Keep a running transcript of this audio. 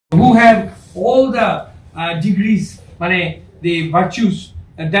who have all the degrees, the virtues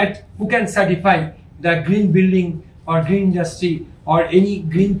that who can certify the green building or green industry or any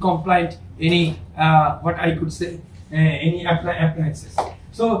green compliant, any what I could say, any appliances.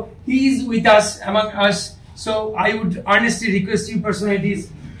 So he is with us, among us. So I would earnestly request you personalities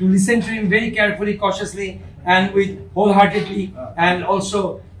to listen to him very carefully, cautiously, and with wholeheartedly, and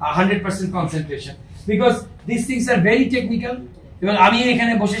also 100% concentration, because these things are very technical. এবং আমি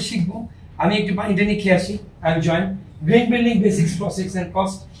এখানে বসে শিখবো, আমি একটু পানিটা নিয়ে খেয়ে আসি, I will join. Green building basics, process and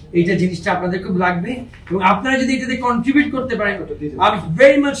cost, এইটা জিনিসটা আপনাদের খুব লাগবে, এবং আপনারা যদি এটাতে কন্ট্রিবিউট করতে পারেন, I'm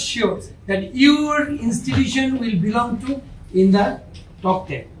very much sure that your institution will belong to in the top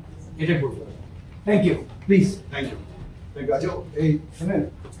 10. এটা বলবো। Thank you. Please. Thank you. Thank you. আচ্ছা এই শুনেন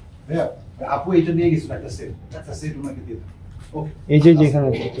ভাইয়া, আপু এটা নিয়ে গেছিল একটা সেট ওনাকে দিয়ে দাও। ওকে, এই যে যেখানে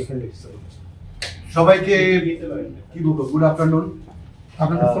সবাইকে কি বলবো, গুড আফটারনুন।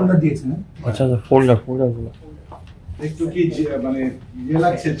 আপনাদের ফোল্ডার দিয়েছেন না? আচ্ছা আচ্ছা, ফোল্ডারগুলো একটু কি মানে ইয়ে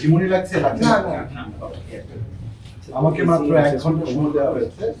লাগছে, জিমুনি লাগছে? না, আমাকে মাত্র 1 ঘন্টা সময় দেওয়া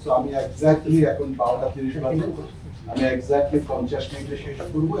হয়েছে। সো আমি এক্স্যাক্টলি এখন 12:30 বাজে, আমি এক্স্যাক্টলি 50 মিনিটে শেষ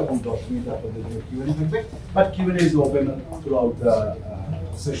করবো এবং 10 মিনিট আপনাদের জন্য কিউএনএ থাকবে। But QnA is open throughout the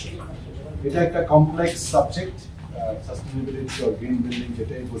session. এটা একটা complex subject, sustainability or green building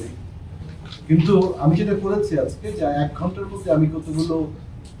যেটাই বলি। কিন্তু আমি যেটা করেছি আজকে, যে 1 ঘন্টার মধ্যে আমি কতগুলো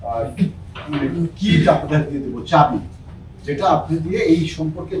কি আপনাদের দিয়ে দেবো, চাবি, যেটা আপনি দিয়ে এই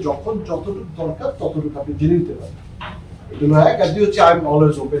সম্পর্কে যখন যতটুকু দরকার ততটুকু আপনি জেনে নিতে পারেন। এগুলো এক। আর দুই হচ্ছে, I am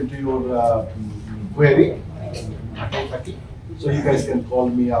always open to your query. So you guys can call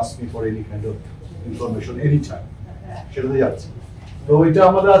me, ask me for any kind of information anytime. সেটাতে যাচ্ছে। তো এটা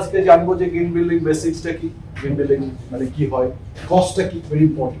আমরা আজকে জানবো যে গ্রিন বিল্ডিং বেসিক্সটা কি, গ্রিন বিল্ডিং মানে কি হয়, কস্টটা কি, ভেরি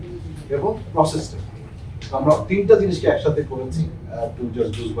ইম্পর্টেন্ট, এবং প্রসেসটা। আমরা তিনটা জিনিসকে একসাথে করেছি টু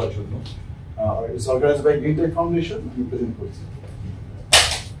জাস্ট বুঝবার জন্য। It's organized by GreenTech Foundation. We present করছি।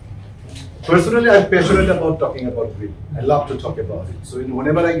 Personally, I'm passionate about talking about green. I love to talk about it. So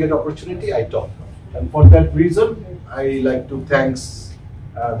whenever I get opportunity, I talk. And for that reason, I like to thank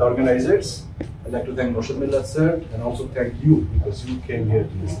the organizers. I like to thank Moshe Millat sir, and also thank you because you came here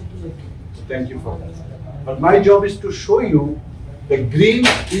to listen to me. So thank you for that. But my job is to show you that green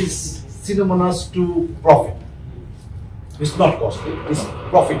is synonymous to profit. It's not costly, it's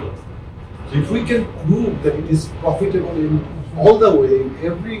profitable. So if we can prove that it is profitable in all the way, in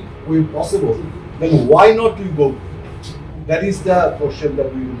every way possible, then why not we go? That is the question that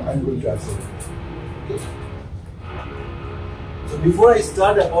I'm going to answer. Okay. So before I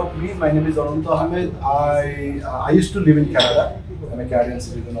start about me, my name is Ananta Ahmed. I used to live in Canada. I'm a Canadian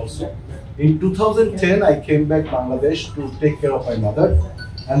citizen also. In 2010, I came back to Bangladesh to take care of my mother.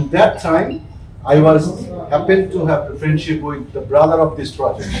 And that time, I happened to have a friendship with the brother of this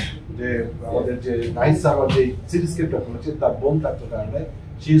project. Cityscape Tower.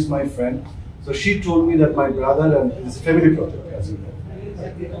 She is my friend. So she told me that my brother, and it's a family project, as you know.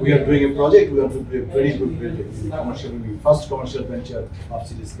 We are doing a project, we are to do a very good building, first commercial venture of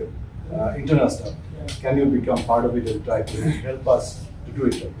Cityscape International. Can you become part of it and try to help us to do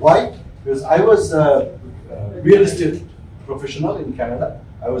it? Why? Because I was a real estate professional in Canada.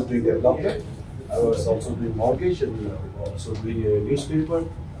 I was doing development. I was also doing mortgage and also doing a newspaper.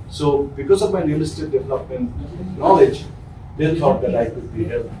 So because of my real estate development knowledge, they thought that I could be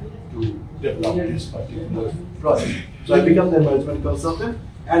helped to develop this particular project. So I became the management consultant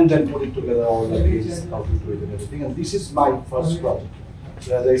and then put it together all the cases, how to do it and everything. And this is my first project. So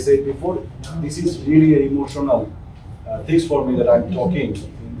as I said before, this is really an emotional things for me that I'm talking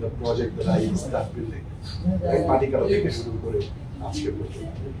in the project that I start building.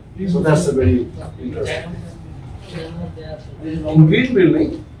 So that's a very interesting. In green building,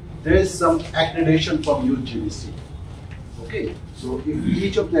 there is some accreditation from USGBC. Okay, so in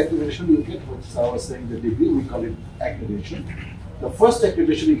each of the accreditation you get, what I was saying, the degree, we call it accreditation. The first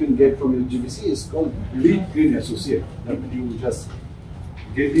accreditation you can get from USGBC is called Lead Green Associate. That means you just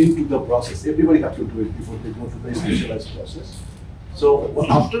get into the process. Everybody has to do it before they go to the specialized process. So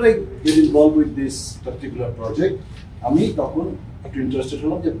after I get involved with this particular project, আমি তখন একটু interested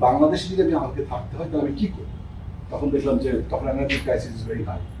হলাম যে বাংলাদেশে যদি আমাকে থাকতে হয় তাহলে আমি কি করব। তখন দেখলাম যে তখন energy crisis is very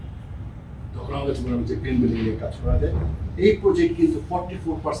high. তখন আমাদের বললাম যে গ্রিন বিল্ডিং নিয়ে কাজ করা যায়। এই প্রজেক্ট কিন্তু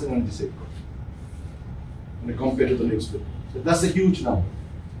 44% এনার্জি সেভ করে, মানে compare to the next building. So that's a huge number.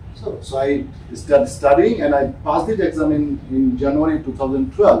 So I started studying and I passed the exam in January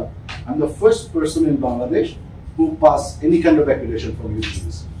 2012. I'm the first person in Bangladesh who passed any kind of accreditation from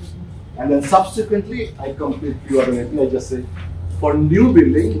USGBC. And then subsequently, I complete few other AP. I just say, for new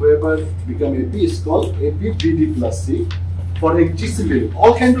building, whoever become AP is called AP BD+C. for existing building.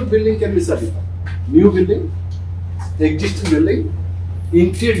 All kinds of building can be certified. New building, existing building,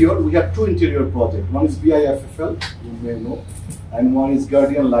 interior. We have two interior projects. One is BIFFL, you may know, and one is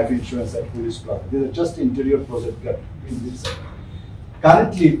Guardian Life Insurance at Police Plaza. These are just interior projects in this sector.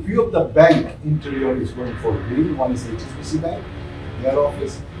 Currently, few of the bank interior is going for green. One is HSBC Bank, their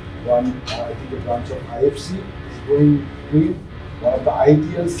office. One, I think, a branch of IFC is going green. One of the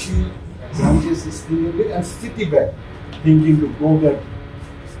ID+C branches is green, and Citibank thinking to grow their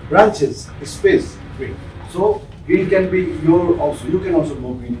branches space green. So green can be your also. You can also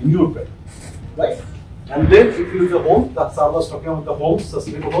go green in your bed, right? And then if you use the home, that's I was talking about the homes,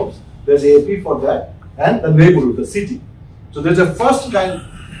 sustainable homes. There's AP for that, and the neighborhood, the city. So there's a first kind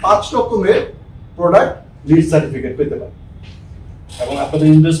 5 রকমের product LEED certificate পেতে পারে এবং আপনাদের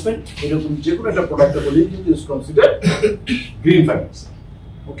investment এরকম যে কোনো একটা product হলেই কিন্তু ইজ কনসিডার্ড গ্রিন ফাইন্যান্স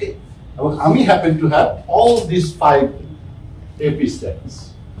ওকে এবং আমি happen to have all this 5 AP stats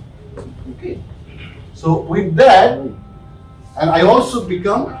okay so with that and I also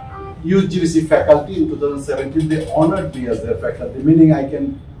become USGBC faculty in 2017. They honored me as their faculty, meaning I can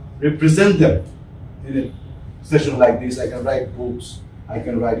represent them in a session like this. I can write books, I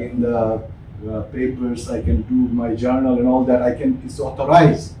can write in the papers, I can do my journal and all that. It's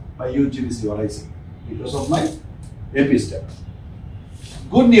authorized by USGBC or IC because of my AP stats.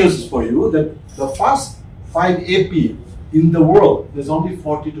 Good news for you that the first 5 AP in the world, there's only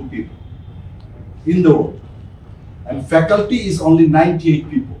 42 people in the world. And faculty is only 98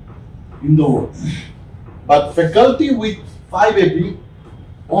 people in the world. But faculty with 5 AP,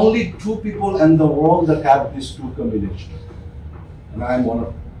 only 2 people in the world that have these 2 combinations. And I am one of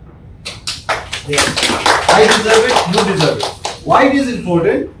them. Yeah. I deserve it, you deserve it. Why it is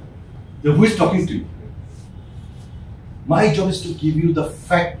important? Who is talking to you? My job is to give you the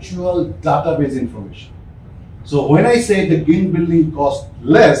factual database information. So when I say the green building costs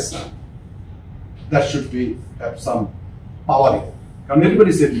less, that should have some power in it. Can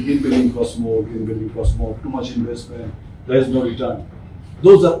everybody say green building costs more, green building costs more, too much investment, there is no return.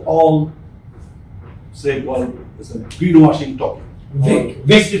 Those are all, say, well, it's a greenwashing talking.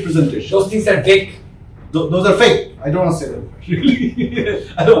 Vague representation. Those things are fake. Those are fake. I don't want to say that. Really.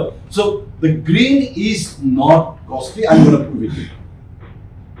 I don't. So the green is not costly. I'm going to prove it.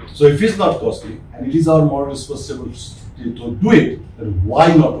 So if it's not costly and it is our moral responsibility to do it, then why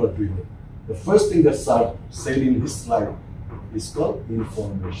not we're doing it? The first thing that Sir said in his slide is called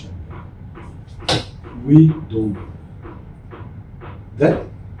information. We don't know. That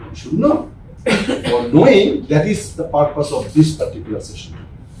you should know. For knowing, that is the purpose of this particular session.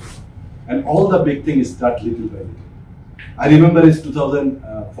 And all the big thing is that little by little. I remember it's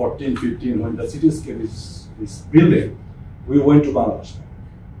 2014-15 when the Cityscape is building, we went to Bangladesh.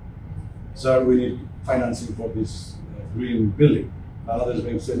 Sir, we need financing for this green building. Bangladesh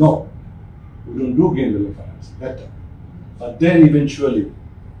Bank said, no, we don't do green building financing that time. But then eventually,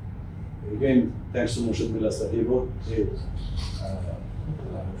 again, thanks to Murshid Miller sir, he wrote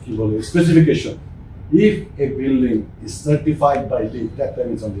a specification. If a building is certified by LEED, that time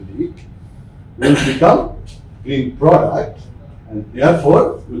it's only LEED, will become green product and therefore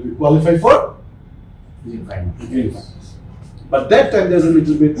will be qualified for green finance. But that time there's a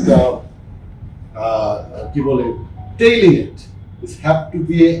little bit tailing it. It have to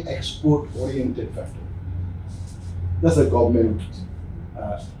be an export-oriented factor. That's a government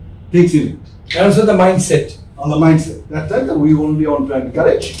takes in it. And also the mindset. On the mindset. That time we only want to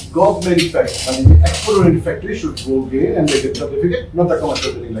encourage government factory. I mean, the export-oriented factory should go green and they get certificate, not a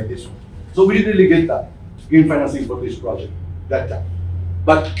commercial building like this one. So we didn't really get that green financing for this project that time.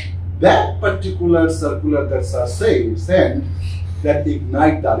 But that particular circular that Sir sent that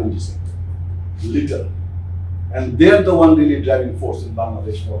ignite the RNG sector, literally. And they're the one really driving force in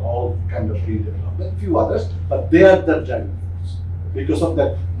Bangladesh for all kind of green development, few others, but they are the driving force. Because of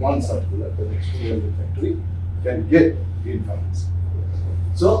that one circular, the export-oriented factory can get green finance.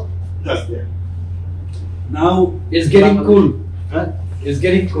 So that's there. Now it's getting cool. Huh? It's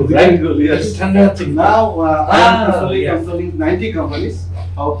getting cool. It's getting cool, yes. Now I'm consulting 90 companies,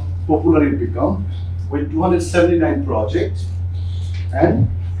 how popular it become, with 279 projects and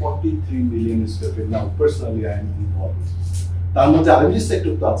 43 million square feet. Now personally I am involved. তার মধ্যে RMG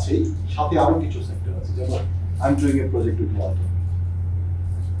sector তো আছেই, সাথে আরো কিছু sector আছে। যেমন I'm doing a project with water.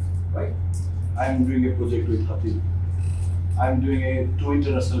 Right? I'm doing a project with Hatim. I'm doing 2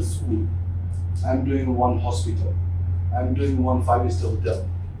 international schools. I'm doing 1 hospital. I'm doing 1 5-star hotel.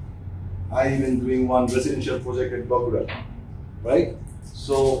 I'm even doing 1 residential project at Bagura. Right?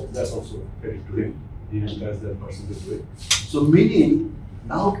 So that's also credit to him. He encouraged that person to do it. So meaning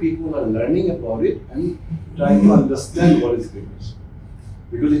Now people are learning about it and trying to understand what is green industry.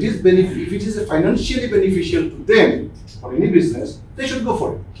 Because it is if it is financially beneficial to them for any business, they should go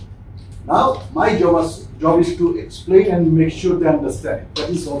for it. Now my job is to explain and make sure they understand it. That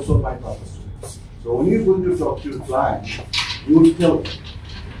is also my purpose. So when you're going to talk to your client, you will tell them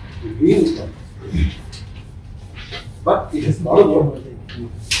the green is coming. But it is not a lot.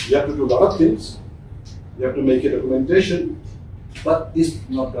 You have to do a lot of things. You have to make a documentation, but it's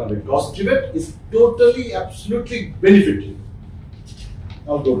not going to be cost driven. It's totally, absolutely beneficial.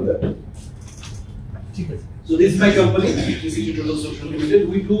 I'll go to that. So this is my company, GCT Total Social Limited.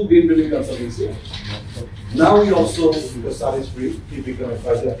 We do green building consultancy. Now we also, because SAR is free, he become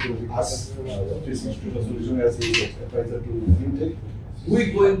advisor to us, the GCT Total Solution as he is advisor to GreenTech.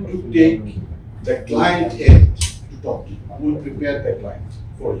 We're going to take the client in to talk to you. We will prepare the client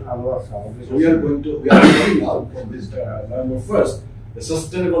for you. So we are going out from this November 1st, the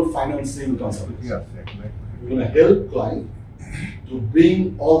sustainable financing consultancy. We're going to help client to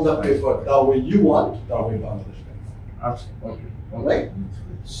bring all the paper the way you want, the way Bangladesh Bank. Absolutely. All right.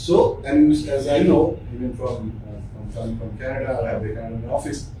 So, and as I know, even from Canada, I have the Canadian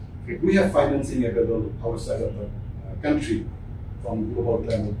office. We have financing available outside of the country, from Global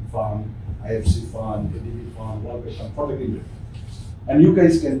Climate Fund, IFC Fund, ADB Fund, World Bank Fund, for the green. And you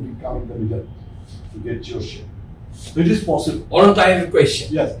guys can become in the middle to get your share. So it is possible. Ananta, I have a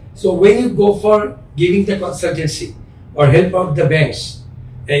question. Yes. So when you go for giving the consultancy or help out the banks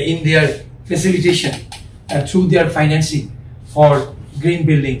in their facilitation through their financing for green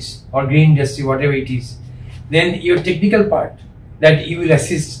buildings or green industry, whatever it is, then your technical part that you will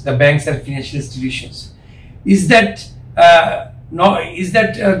assist the banks and financial institutions, is that will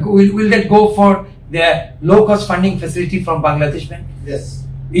that go for the low cost funding facility from Bangladesh Bank? Yes.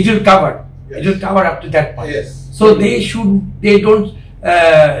 It will cover. Yes. It will cover up to that point. Yes. So they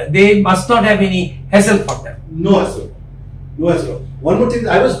must not have any hassle for them. No hassle. No hassle. One more thing,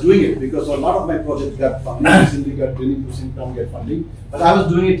 I was doing it because a lot of my projects got funding, recently got 20% come get funding, but I was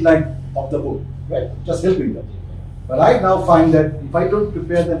doing it like off the book, right? Just helping them. But I now find that if I don't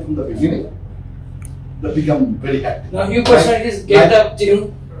prepare them from the beginning, they become very active. Now your question is get the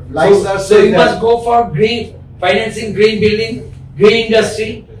team. So you must go for green financing, green building, green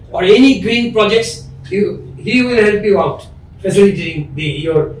industry, or any green projects. He will help you out, facilitating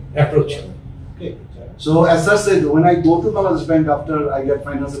your approach. Okay. So as I said, when I go to Bangladesh Bank after I get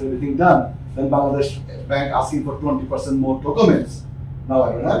finance and everything done, then Bangladesh Bank asking for 20% more documents. Now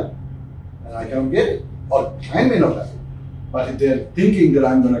I don't have it, and I cannot get it, or I may not have it. But if they're thinking that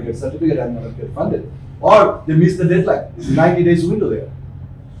I'm going to get certificate, I'm going to get funded, or they miss the deadline, it's 90 days window there,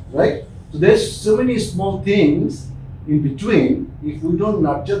 right? So there's so many small things in between. If we don't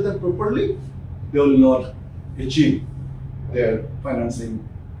nurture them properly, they will not achieve their financing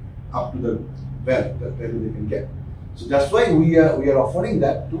up to the value they can get. So that's why we are offering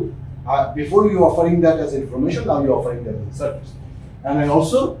that to. Before we were offering that as information, now we are offering that as a service. And then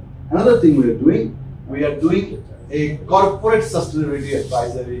also another thing we are doing a corporate sustainability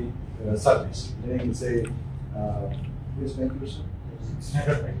advisory service. Meaning, say, which bank you said?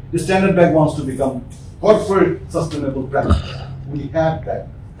 Standard Bank. The Standard Bank wants to become corporate sustainable brand. We have that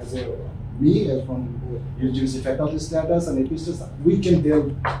as from USGBC Faculty status and AP status. We can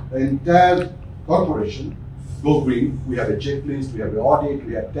help the entire corporation go green. We have a checklist, we have an audit,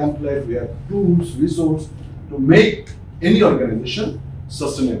 we have template, we have tools, resource to make any organization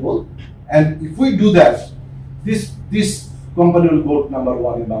sustainable. And if we do that, this company will go to number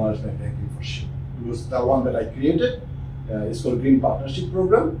one in Bangladesh banking for sure. Because the one that I created is called Green Partnership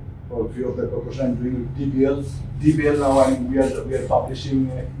Program. For a few of the corporations I'm doing with DBL. DBL now we are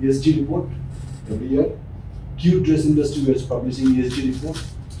publishing ESG report every year. Q dress industry we are publishing ESG report.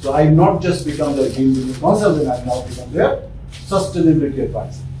 So I not just become the green building consultant, I now become their sustainability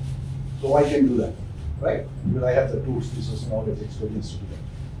advisor. So I can do that, right? Because I have the tools, resources, knowledge, experience to do that.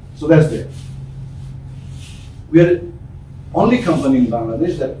 So that's there. We are the only company in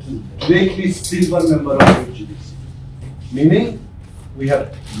Bangladesh that directly silver member of USGBC. Meaning we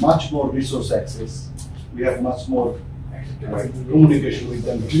have much more resource access, we have much more communication with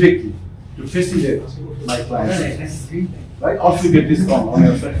them directly to facilitate my clients. Right? Also you get discount on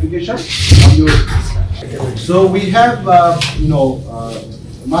your certification. So we have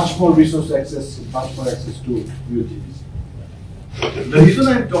much more resource access, much more access to USGBC. The reason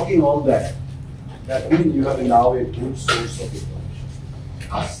I'm talking all that means you have now a good source of information.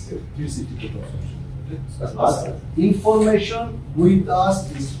 Us, GCT Total. Information with us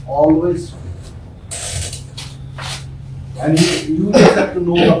is always free. And you just have to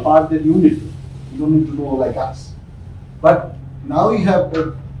know the part that you need to. You don't need to know like us. But now you have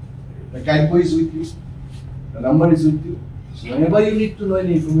the guidebook is with you, the number is with you. So whenever you need to know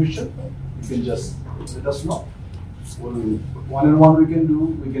any information, you can just let us know. One-on-one we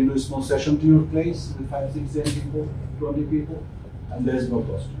can do a small session to your place with 5, 6, 10 people, 20 people, and there is no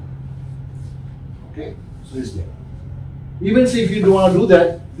cost. Okay, so it's there. Even if you don't want to do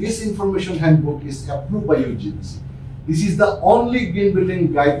that, this information handbook is approved by USGBC. This is the only green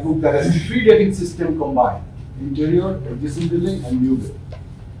building guidebook that has 3 rating system combined: interior, existing building, and new building.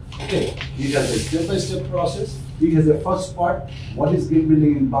 Okay, it has a step-by-step process. It has a first part: what is green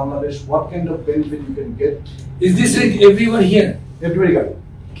building in Bangladesh? What kind of benefit you can get? Is this with everyone here? Everybody got it.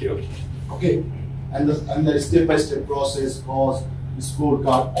 Okay. Okay, and the step-by-step process, cost,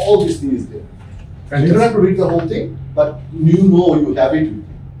 scorecard, all these things is there. You don't have to read the whole thing, but you know you have it with you.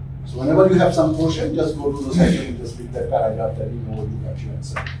 So whenever you have some question, just go to the section and just read that paragraph that you know you got your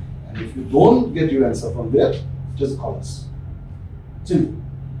answer. And if you don't get your answer from there, just call us. Simple,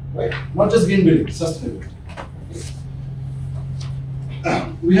 right? Not just green building, sustainability.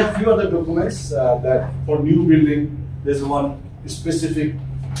 We have few other documents that for new building, there's one specific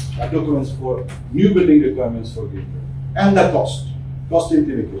documents for new building requirements for green building. And the cost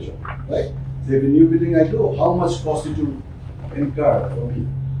implication, right? So if a new building I do, how much cost it will incur for me?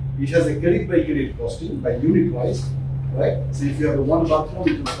 It has a credit by credit costing by unit wise, right? So if you have a 1 bathroom,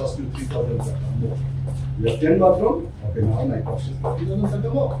 it will cost you 3,000 more. You have 10 bathroom, okay, now my cost is 30,000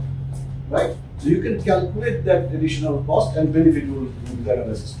 more, right? So you can calculate that additional cost and benefit will be there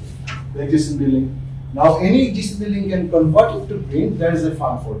analysis. The existing building. Now any existing building can convert it to green. There is a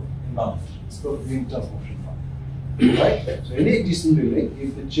fund for it. It's called Green Transformation Fund, right? So any existing building,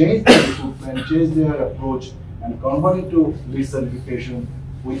 if they change their equipment, change their approach, and convert it to LEED certification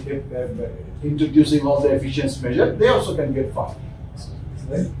with introducing all the efficiency measure, they also can get fund.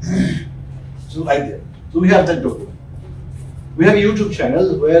 Right? So like that. So we have that document. We have a YouTube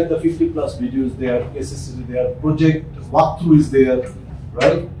channel where the 50+ videos there, case study there, project walkthrough is there,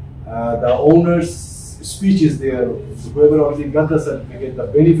 right? The owner's speech is there. Whoever already got the certificate, the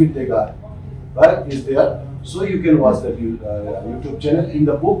benefit they got, right, is there. So you can watch that YouTube channel. In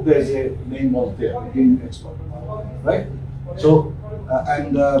the book, there is a name of there, Green Expert, right? So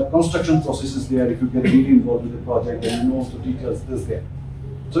and construction process is there. If you get really involved with the project and you know the details, this there.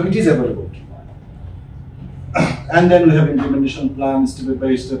 So it is available. And then we have implementation plan,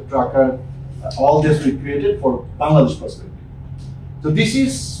 step-by-step tracker, all this we created for Bangladesh perspective. So this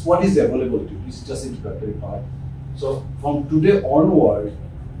is what is available to you. This is just introductory part. So from today onward,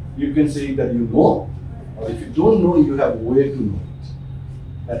 you can say that you know, or if you don't know, you have a way to know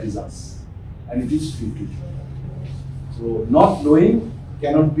it. That is us. And it is free to you. So not knowing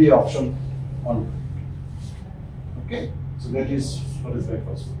cannot be an option on. Okay? So that is what is my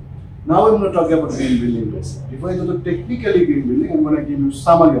first one. Now I'm going to talk about green building basic. Before I go to technically green building, I'm going to give you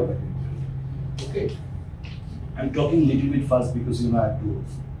summary of the green building. Okay. I'm talking a little bit fast because you know I have to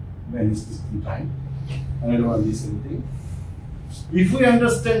manage this in time, and I don't want to miss anything. If we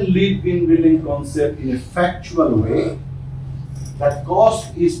understand LEED green building concept in a factual way, that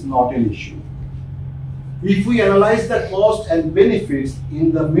cost is not an issue. If we analyze the cost and benefits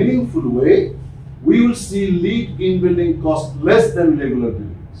in the meaningful way, we will see LEED green building cost less than regular buildings.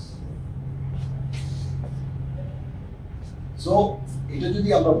 So, এটা যদি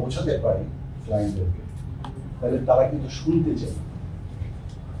আমরা বোঝাতে পারি ক্লায়েন্টদেরকে, তাহলে তারা কিন্তু শুনতে চায়,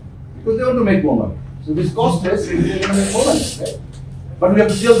 because they want to make more money. So this cost less, they want to make more money, right? But we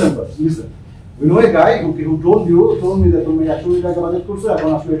have to tell them first. Listen, we know a guy who told me that তুমি 100 কোটি টাকা budget করছো, এখন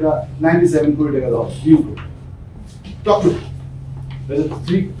আসলে এটা 97 কোটি টাকা দাও, ডিউ করো। Talk to him. There's a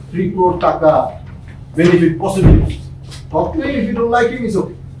 3 crore টাকা benefit possibility. Talk to him. If you don't like him, it's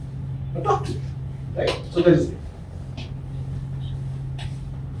okay. But talk to him, right? So that is it.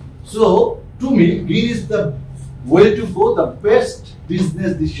 So, to me, green is the way to go, the best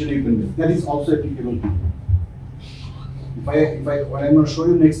business decision you can make. That is also applicable to you. When I'm going to show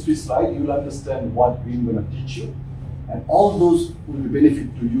you next 3 slides, you will understand what green is going to teach you, and all those will be benefit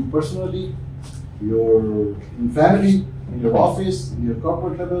to you personally, your family, in your office, in your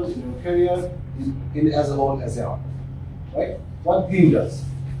corporate level, in your career, in as a whole, as a whole. Right? What green does?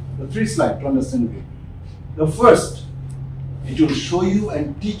 The 3 slides to understand green. The first, it will show you and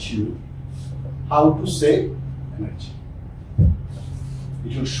teach you how to save energy.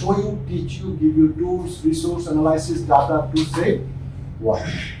 It will show you, teach you, give you tools, resource analysis, data to save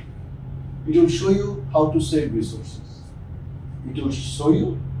water. It will show you how to save resources. It will show you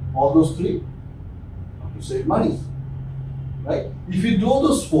all those 3, how to save money. Right? If you do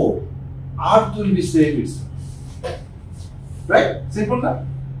those 4, Earth will be saved itself. Right? Simple now.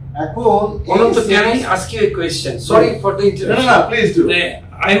 Ananta, can I ask you a question? Sorry for the interruption. No, please do.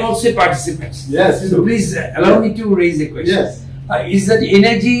 I'm also a participant. Yes, so please allow me to raise a question. Yes. Is that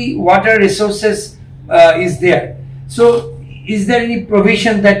energy, water resources is there? So is there any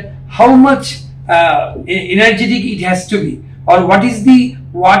provision that how much energetic it has to be, or what is the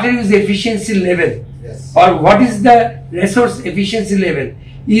water use efficiency level, yes, or what is the resource efficiency level?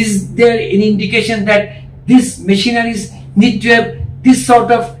 Is there any indication that these machineries need to have this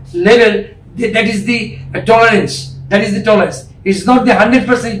sort of level? That is the tolerance. That is the tolerance. It's not the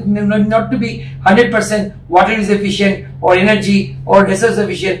 100%, not to be 100% water is efficient or energy or resource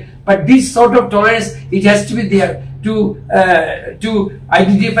efficient, but this sort of tolerance, it has to be there to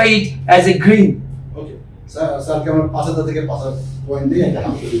identify it as a green. Okay. Sir, point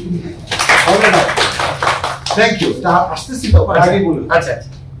thank you.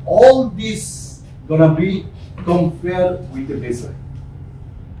 All this gonna be compared with the baseline.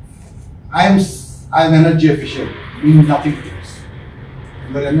 I'm energy efficient, meaning nothing else.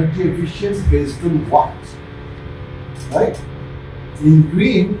 Your energy efficient based on what? Right? In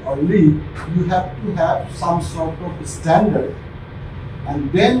green or LEED, you have to have some sort of standard,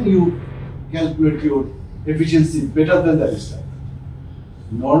 and then you calculate your efficiency better than that standard.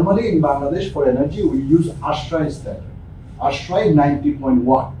 Normally in Bangladesh for energy we use ASHRAE standard. ASHRAE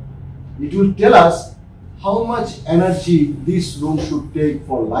 90.1. It will tell us how much energy this room should take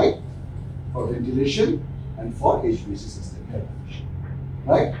for light, for ventilation, and for HVAC system.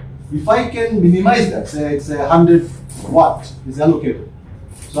 Right? If I can minimize that, say it's 100 watt is allocated.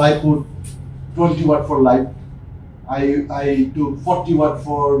 So I put 20 watt for light, I took 40 watt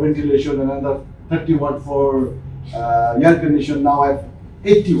for ventilation, and another 30 watt for air conditioning. Now I have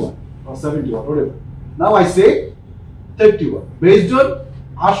 80 watt or 70 watt, whatever. Now I say 30 watt based on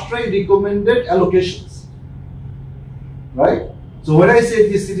ASHRAE recommended allocations. Right? So when I say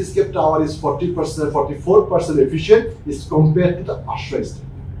this Cityscape Tower is 40%, 44% efficient, is compared to the ASHRAE standard.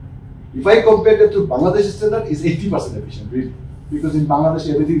 If I compare that to Bangladesh standard, is 80% efficient, really, because in Bangladesh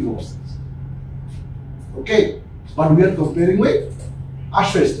everything is overseas. Okay, but we are comparing with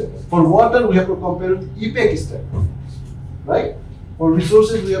ASHRAE standard. For water, we have to compare with EPEC standard, right? For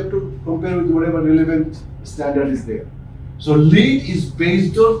resources, we have to compare with whatever relevant standard is there. So LEED is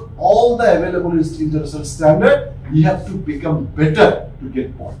based on all the available international standard. You have to become better to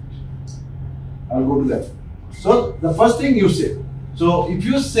get point. I'll go to that. So the first thing you say. So if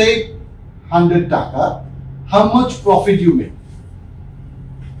you say 100 taka, how much profit you make?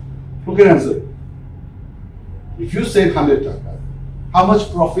 Who can answer it? If you say 100 taka, how much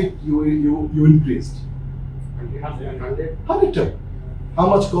profit you increased? 100 taka. How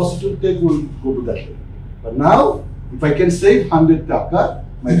much cost it will take? We'll go to that later. But now, if I can save 100 taka,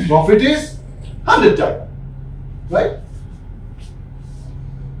 my profit is 100 taka. Right?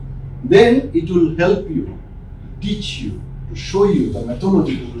 Then it will help you, teach you, to show you the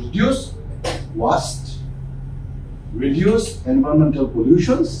methodology to reduce waste, reduce environmental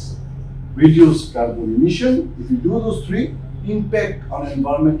pollutions, reduce carbon emission. If you do those three, impact on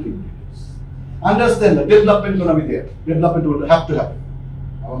environment will reduce. Understand that development is going to be there. Development will have to happen.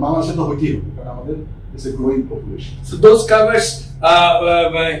 Our mama said it's a growing population. So those covers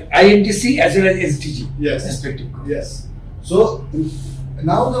INTC as well as SDG. Yes. Respective. Yes. So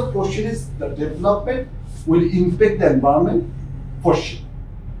now the question is, the development will impact the environment for sure.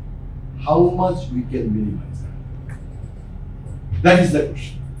 How much we can minimize that? That is the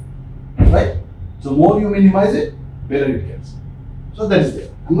question. Right? So more you minimize it, better it gets. So that is there.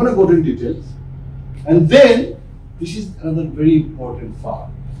 I'm going to go into details. And then this is another very important part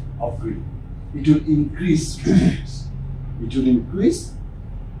of green. It will increase space. It will increase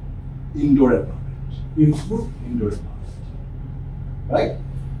indoor environment. Improve indoor environment. Right?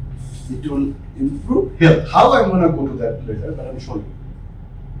 It will improve health. How I'm going to go to that later, but I'm showing you.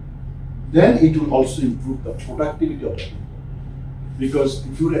 Then it will also improve the productivity of the people. Because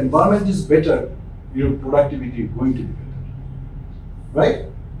if your environment is better, your productivity is going to be better. Right?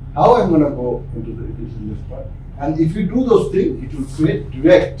 How I'm going to go into this part. And if you do those things, it will create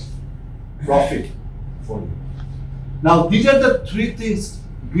direct profit for you. Now, these are the three things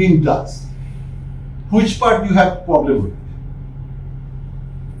green does. Which part you have problem with?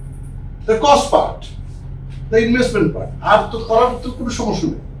 The cost part, the investment part. Ar to korar to kono somosya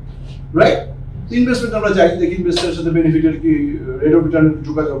nei. Right? Investment আমরা যাই দেখি ইনভেস্টরের সাথে বেনিফিটের কি rate of return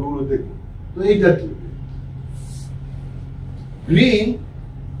যোগাযোগ গুলো দেখব। তো এইটা green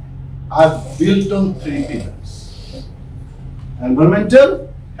are built on three pillars. Environmental,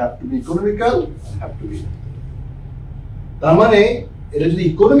 have to be economical, and have to be. তার মানে এটা যদি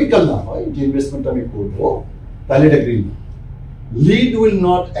ইকোনমিক্যাল না হয় যে ইনভেস্টমেন্ট আমি করব তাহলে এটা গ্রিন না। Lead will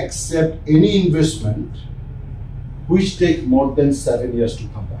not accept any investment which take more than 7 years to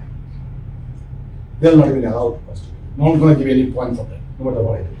come back. They'll not even allow us to. Not going to give any point for that, no matter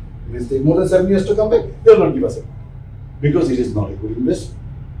what I do. If it takes more than 7 years to come back, they'll not give us a point. Because it is not a good investment.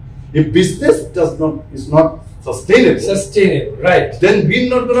 If business is not sustainable, right? Then we're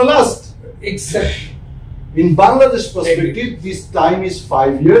not going to last. Exactly. In Bangladesh perspective, this time is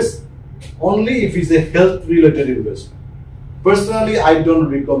 5 years, only if it's a health-related investment. Personally, I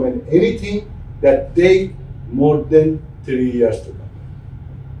don't recommend anything that take more than 3 years to come.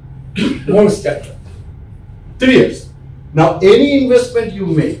 Most definitely. 3 years. Now, any investment you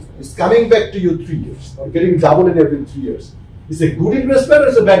make is coming back to you 3 years, or getting double in every 3 years. It's a good investment or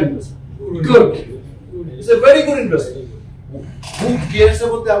it's a bad investment? Good. It's a very good investment. Who cares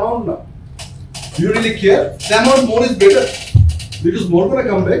about the amount now? Do you really care? The amount more is better. Because more gonna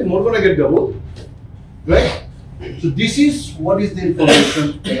come back, more gonna get double. Right? So this is what is the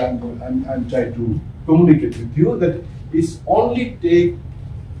information that I'm trying to communicate with you, that it's only take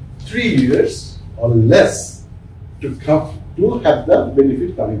 3 years or less to have the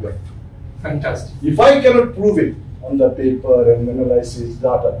benefit coming back. Fantastic. If I cannot prove it on the paper and analysis,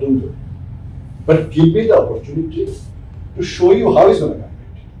 data, don't do it. But give me the opportunity to show you how it's going to come back.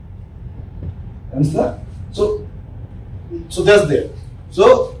 Understand? So that's there.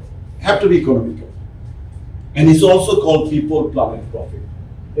 So have to be economical. And it's also called people, planet, profit.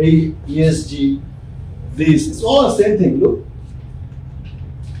 ESG, this, it's all the same thing, look.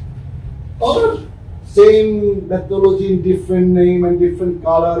 Or same methodology in different name and different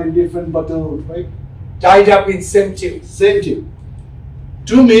color in different bottle, right? Tied up in same tune. Same tune.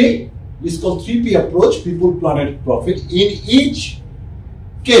 To me, it's called 3P approach, people, planet, profit. In each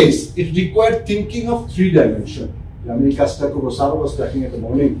case, it required thinking of 3 dimensions. Sara was talking in the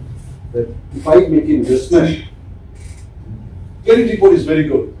morning that if I make investment, credit report is very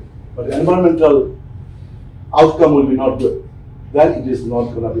good, but the environmental outcome will be not good. Then it is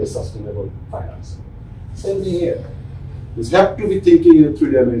not going to be a sustainable finance. Same thing here. You have to be thinking in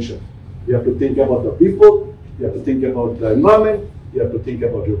 3 dimensions. You have to think about the people, you have to think about the environment, you have to think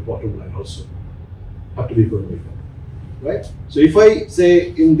about your bottom line also. Have to be economical. Right? So if I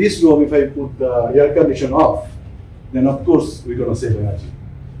say in this room, if I put the air condition off, then of course we're going to save energy.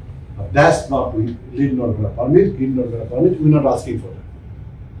 But that's not, lead not going to permit, green not going to permit, we're not asking for that.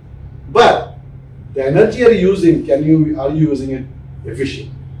 But the energy are you using, are you using it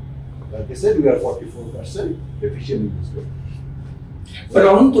efficiently? Like I said, we are 44% efficient use. But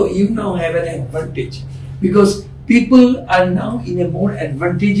Ananta, you now have an advantage because people are now in a more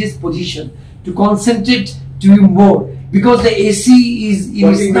advantageous position to concentrate to you more because the AC is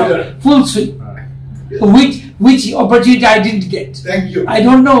now full swing. Which opportunity I didn't get. Thank you. I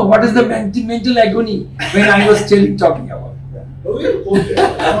don't know what is the mental agony when I was talking about.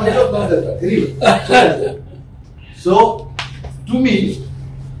 Anyway, so to me,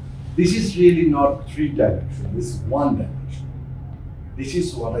 this is really not 3 dimensions. This is 1 dimension. This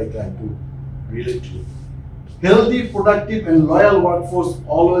is what I try to relate to. Healthy, productive, and loyal workforce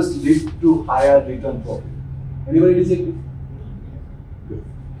always lead to higher return profit. Anybody disagree? Good.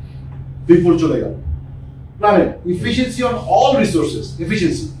 People chole gel. Planet, efficiency on all resources.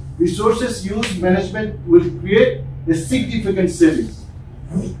 Efficiency. Resources used management will create a significant savings.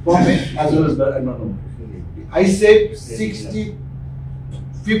 Profit as well as the environment. I said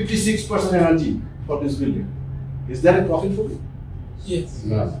 56% energy for this building. Is that a profit for me? Yes.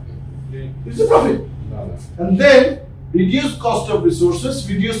 No. It's a profit. No. And then reduce cost of resources,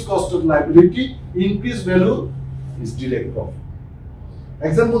 reduce cost of liability, increase value is direct profit.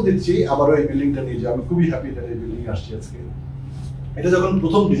 Example দিচ্ছি আবার ওই বিল্ডিংটা নিয়ে আমি খুবই happy that এই building আসছে আজকে এটা যখন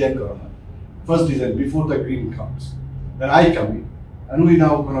প্রথম ডিজাইন করা হয় first design before the green comes then I come in and we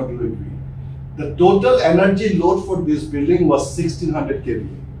now gonna do a green. The total energy load for this building was 1600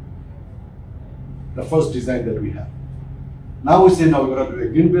 kVA. The first design that we have. Now we say now we're gonna do a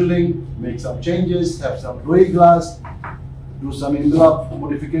green building, make some changes, have some Roy glass, do some envelope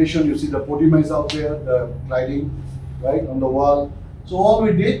modification. You see the podium is out there, the lighting right on the wall. So all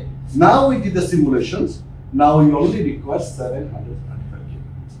we did, now we did the simulations, now we only require 735 kV.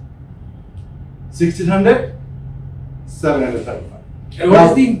 1600, 735. And what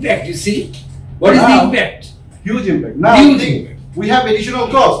is the impact, you see? What is the impact? Huge impact. Now we have additional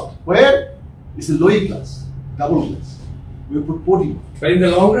cost. Where? It's a low class, double glass. We put podium. But in the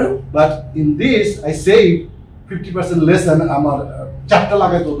long run? But in this, I save 50% less than our chapter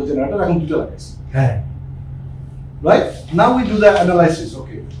lagai toto generator, I can do it. Right? Now we do the analysis.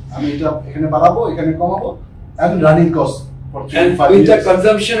 Okay, I mean, and running cost for 3 to 5 years. With the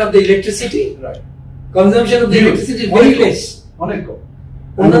consumption of the electricity? Right. Consumption of the electricity is very less. অনেক কম।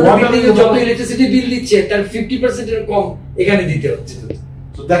 অন্যান্য building এ যত electricity bill দিচ্ছে তার 50% এর কম এখানে দিতে হচ্ছে।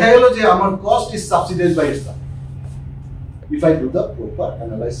 So দেখা গেল যে আমার cost is subsidized by itself if I do the proper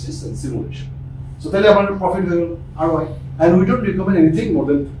analysis and simulation. So তাহলে আমার profit হয়ে গেল ROI, and we don't recommend anything more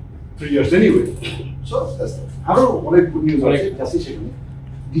than 3 years anyway. So that's that. আরো অনেক good news আছে কাছে সেখানে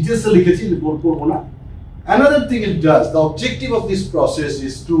ডিটেইলস লিখেছি বলবো না। Another thing it does, the objective of this process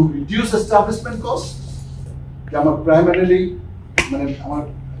is to reduce establishment costs. আমার primarily মানে আমার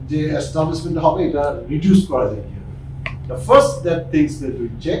যে establishment হবে এটা reduce করা যায়। The first things that we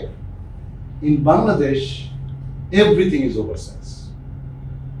check in Bangladesh, everything is oversized.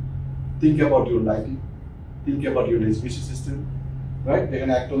 Think about your lighting, think about your HVAC system, right? They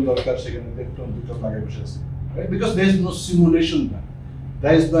can act on the right? Because there is no simulation done,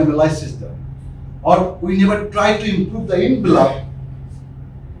 there is no analysis done, or we never try to improve the envelope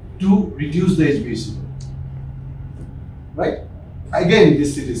to reduce the HVAC, right? Again, this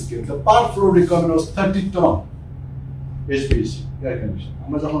Cityscape, the per floor requirement was 30 ton. HVAC air condition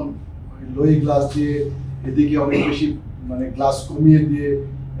আমরা যখন লোই glass দিয়ে এদিকে অনেক বেশি মানে glass কমিয়ে দিয়ে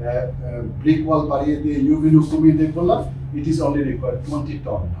brick ওয়াল বাড়িয়ে দিয়ে ইউভি লুক কমিয়ে দিয়ে করলাম, it is only required 20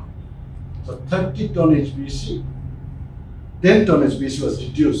 ton now. So 30 ton HVAC, 10 ton HVAC was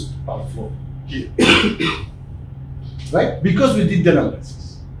reduced per floor here. Right? Because we did the analysis.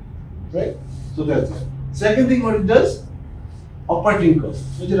 Right? So that's it. Second thing what it does, operating cost.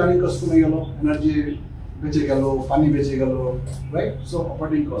 So the running cost কমে গেল, energy বেঁচে গেল, পানি বেঁচে গেল, right? So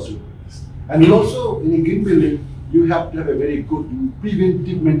operating cost will decrease. And also in a green building, you have to have a very good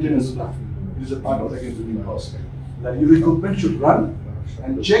preventive maintenance plan. It is a part of the green building cost. That your equipment should run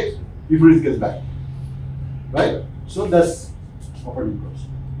and check before it gets back, right? So that's operating cost.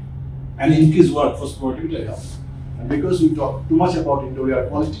 And increase workforce productivity helps. And because we talk too much about indoor air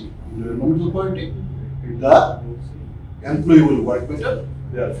quality, indoor environmental quality, the employee will work better,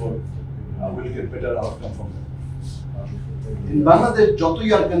 therefore will get better outcome from them. In Bangladesh, যত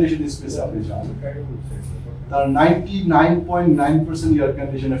air condition space আপনি যান, তার 99.9% air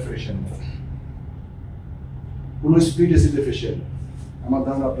কন্ডিশনে fresh air নেই, কোনো speed এসিতে fresh air নেই। আমার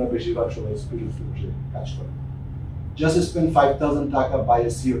ধারণা আপনারা বেশিরভাগ সবাই স্পিড এসিতে বসে কাজ করেন। Just spend 5,000 টাকা buy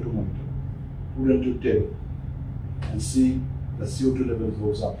a CO2 monitor, put it to table, and see the CO2 level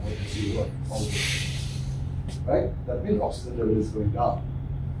goes up or the CO2 always. Right? That means oxygen level is going down.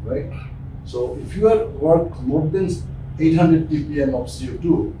 Right? So if you are work more than 800 ppm of CO2,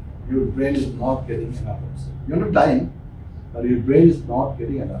 your brain is not getting enough oxygen. You're not dying, but your brain is not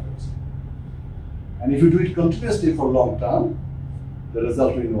getting enough oxygen. And if you do it continuously for long term, the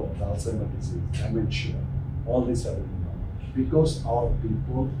result we know, Alzheimer's disease, dementia, all these are because our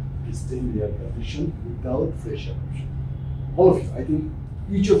people stay in their condition without fresh air. All of you, I think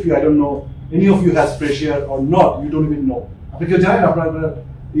each of you, I don't know, any of you has fresh air or not, you don't even know. Because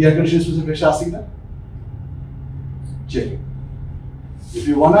air conditioning system fresh air signal? Check it. If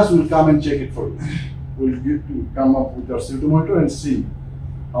you want us, we'll come and check it for you. We'll come up with our CO2 monitor and see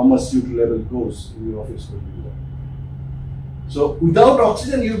how much CO2 level goes in your office. So without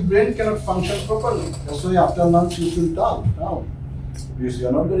oxygen, your brain cannot function properly. That's why after months you feel down. Because you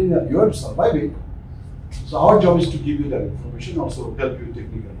are not getting that. You are surviving. So our job is to give you that information, also help you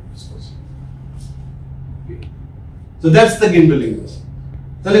technically discuss. Okay. So that's the game building.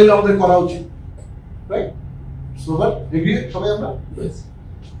 তাহলে এগুলো আমাদের করা উচিত, right? So but agri সবাই আমরা? Yes.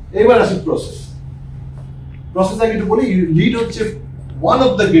 এবার আসি process আগে একটু বলি, লিড হচ্ছে one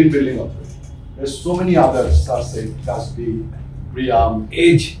of the green building authority. There so many others, সারসেট, কাসবি, ব্রিয়াম,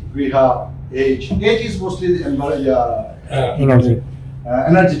 age, গ্রিহা, age is mostly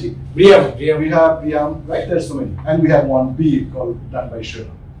energetic. Briam, we have Briam, right? There's so many, and we have one B called done by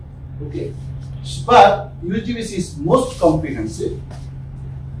Shriram. Okay, but USGBC is most comprehensive,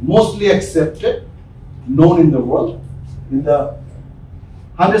 mostly accepted, known in the world. In the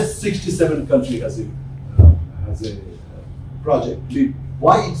 167 country has a project.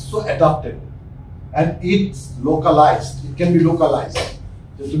 Why it's so adaptable and it's localized. It can be localized.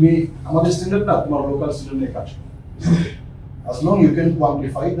 So to me, আমাদের standard না, তোমার local স্ট্যান্ডার্ডে কাজ করো। As long you can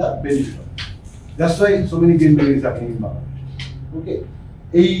quantify the benefit of it. That's why so many green buildings are happening in Bangladesh. Okay.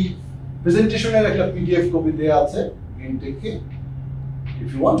 A presentation এর একটা PDF copy দেয়া আছে GreenTech K, if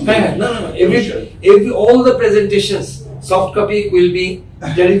you want. No. Every all the presentations soft copy will be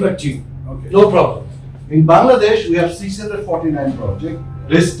delivered to you. Okay. No problem. In Bangladesh, we have 649 projects.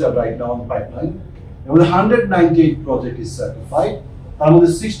 Rest are right now on the pipeline. And 198 project is certified. And with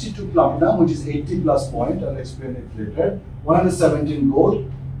the 62 platinum, which is 80 plus point, I'll explain it later. 117 gold,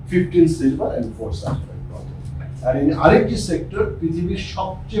 15 silver, and 4 certified projects. And in R&D sector, পৃথিবীর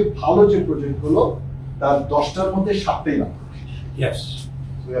সবচেয়ে ভালো যে project হলো তার 10টার মধ্যে 7টাই নাম। Yes.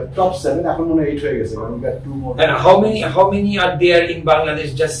 So we have top 7. I don't 8 years ago. We got 2 more. And how many are there in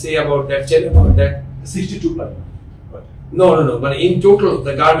Bangladesh? Just say about that. Tell about that. 62 plus. No. But in total,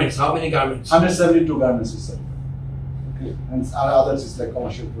 the garments. How many garments? 172 garments is certified. Okay. And others is like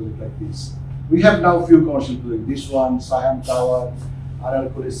commercial project like this. We have now few commercial projects. This one, Cityscape Tower,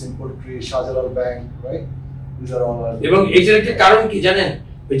 Ananta Simple Tree, Shajalal Bank, right? These are all. এবং এটার একটা কারণ কি জানেন?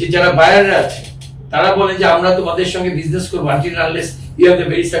 ওই যে যারা বায়াররা আছে তারা বলে যে আমরা তোমাদের সঙ্গে বিজনেস করব until unless you have the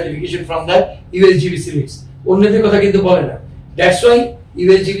very certification from the USGBC list. অন্যদের কথা কিন্তু বলে না. That's why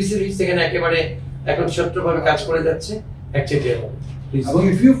USGBC list এখানে একেবারে একচ্ছত্রভাবে কাজ করে যাচ্ছে একচেটিয়া ভাবে. And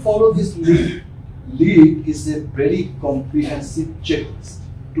if you follow this lead is a very comprehensive checklist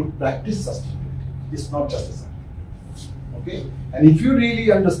to practice sustainability. It's not just a science. Okay? And if you really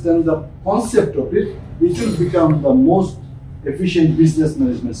understand the concept of it, it will become the most efficient business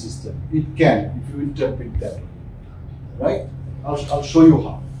management system. It can, if you interpret that. Right? I'll show you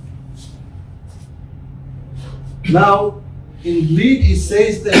how. Now, in lead, it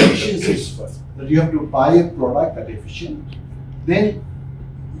says the efficiency is first. That you have to buy a product that is efficient, then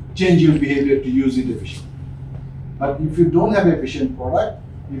change your behavior to use it efficiently. But if you don't have an efficient product,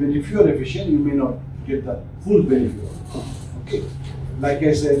 even if you are efficient, you may not get the full benefit of it. Okay? Like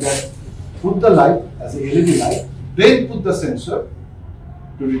I said, that put the light as a LED light, then put the sensor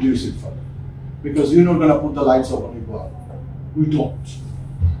to reduce it further. Because you're not going to put the lights on when you go out. We don't.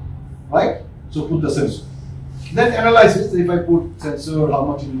 Right? So put the sensor. Then analyze it. If I put sensor, how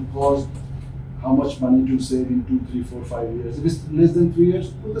much it will cost, how much money to save in 2, 3, 4, 5 years. If it's less than 3 years,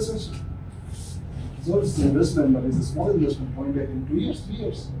 put the sensor. So it's an investment, but it's a small investment point back in 2 years, 3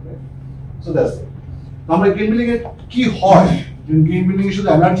 years. Right? So that's it. Now, green building is key hard. In green building, you should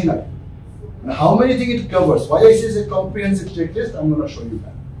energy light. And how many things it covers? Why I say it's a comprehensive checklist, I'm going to show you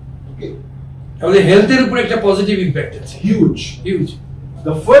that. Okay. আমাদের হেলথের উপর একটা positive impact আছে Huge.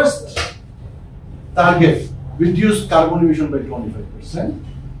 The first target, reduce carbon emission by 25%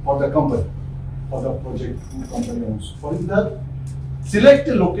 for the company, for the project company owns. For that, select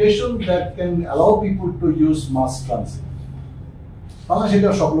a location that can allow people to use mass transit. Bangladesh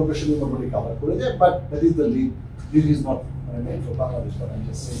has some location already covered, but that is the lead. Lead is not meant for Bangladesh, but I'm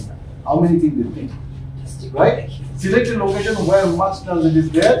just saying that. How many things they think, right? Select a location where mass transit is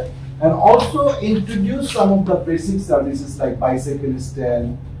there, and also introduce some of the basic services like bicycle stand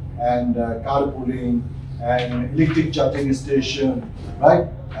and carpooling and electric charging station, right?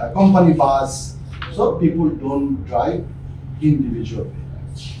 Company bus, so people don't drive individually.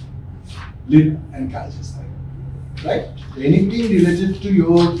 Lead encourages that, right? Anything related to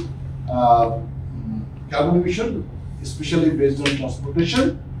your carbon emission, especially based on transportation,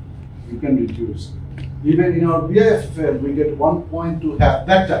 you can reduce. Even in our BIFL, we get 1.2 have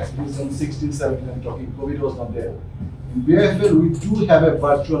that time. It is on 16, 17, I'm talking, COVID was not there. In BIFL, we do have a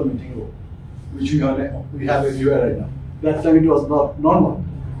virtual meeting room, which we have everywhere right now. That time it was not normal.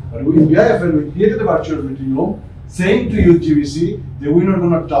 But in BIFL, we created a virtual meeting room, saying to USGBC that we're not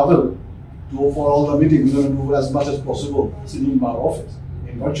going to travel for all the meetings, we're going to do as much as possible sitting in our office,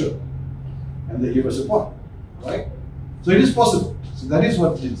 in virtual. And they give us a point, right? So it is possible. So that is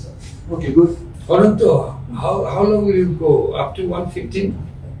what leads us. Okay, good. Ananta, how long will you go? Up to 1:15?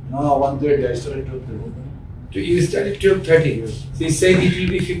 No, 1:30. I started 12:30. You started 12:30. Yes. So you said it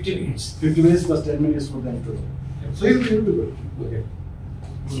will be 50 minutes. 50 minutes plus 10 minutes for them to. So it will be good. Okay.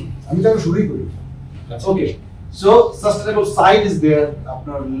 I'm going to show you. Okay. So sustainable side is there.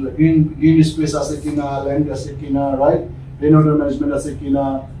 After green space as a kina, land as a kina, right? Rainwater management as a kina.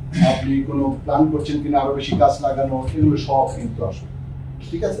 আপনি কোনো plan করছেন কিনা আরো বেশি গাছ লাগানো এগুলো সব কিন্তু আসবে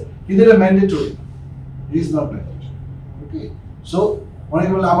ঠিক আছে কিন্তু এটা mandatory is not mandatory okay so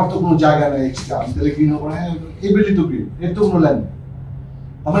অনেকে বলে আমার তো কোনো জায়গা নাই এক্সট্রা আমি তাহলে গ্রিন হবো হ্যাঁ এবিলিটি তো গ্রিন এর তো কোনো ল্যান্ড নেই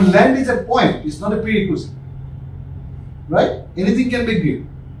আমার land is a point it's not a prerequisite right anything can be green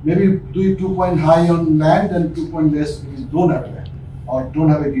maybe do it 2 point high on land and 2 point less if you don't have land or don't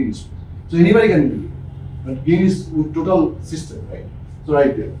have a green space. So anybody can do it, but green is total system, right? So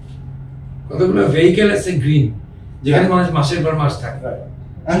right there. কতগুলো vehicle আছে green যেখানে মানুষ মাসের পর মাস থাকে Right.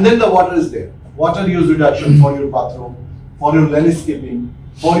 And then the water is there. Water use reduction for your bathroom, for your landscaping,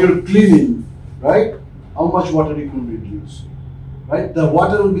 for your cleaning, right? How much water you can reduce, right? The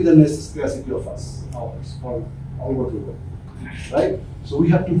water will be the necessity of us, ours, for all what we work, right? So we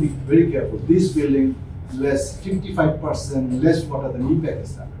have to be very careful. This building, less 55% less water than impact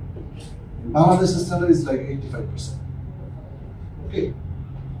standard. In Bangladesh standard is like 85%. Okay,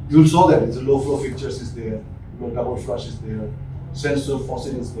 you saw that it's a low flow fixtures is there, your double flush is there, sensor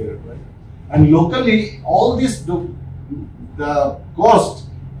faucet is there, right? And locally, all this the cost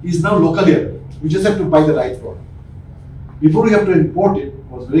is now locally available. We just have to buy the right product. Before we have to import it,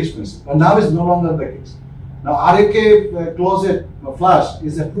 was very expensive. But now it's no longer the case. Now RAK closet flash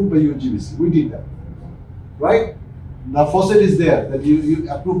is approved by USGBC. We did that, right? The faucet is there that you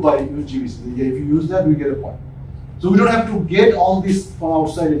approved by USGBC. If you use that, we get a point. So we don't have to get all this from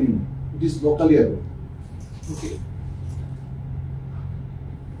outside anymore. It is locally available. Okay.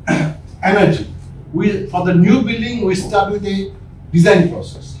 Energy. For the new building, we start with a design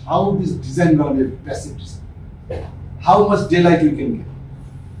process. How this design going to be a passive design? How much daylight we can get?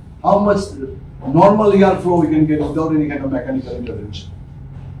 How much normal air flow we can get without any kind of mechanical intervention,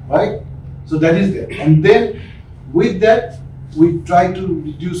 right? So that is there. And then with that, we try to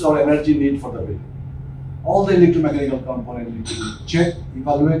reduce our energy need for the building. All the electromechanical components need to be checked,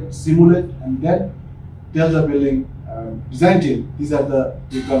 evaluate, simulate, and then tell the building design team, these are the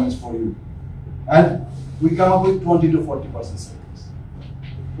requirements for you. And we come up with 20 to 40% savings.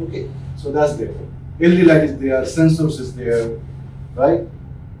 Okay, so that's there. LED light is there, sensors is there, right?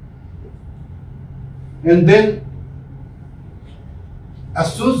 And then,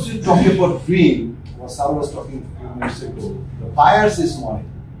 as soon as you talk about green, what Sarah was talking a few minutes ago, the buyers is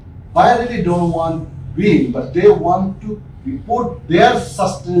wanting. Buyers really don't want green, but they want to report their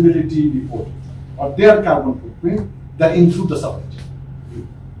sustainability report or their carbon footprint that include the supply chain.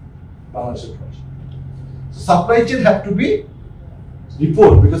 Bangladesh approach. So supply chain have to be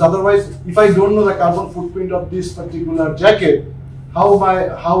report, because otherwise, if I don't know the carbon footprint of this particular jacket,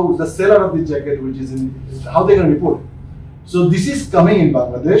 how the seller of the jacket, which is in, how they can report it? So this is coming in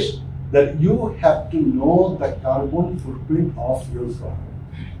Bangladesh, that you have to know the carbon footprint of your product.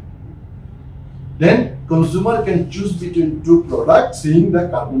 Then consumer can choose between two products, seeing the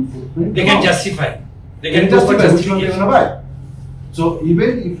carbon footprint. They can justify. They can justify which one they're gonna buy. So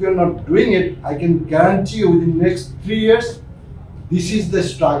even if you're not doing it, I can guarantee you within the next 3 years, this is the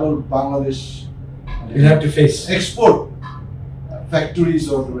struggle Bangladesh will have to face. Export factories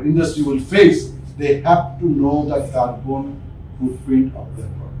or the industry will face. They have to know the carbon footprint of their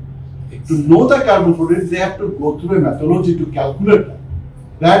product. To know the carbon footprint, they have to go through a methodology to calculate that.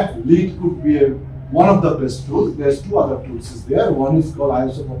 That lead could be one of the best tools. There's two other tools is there. One is called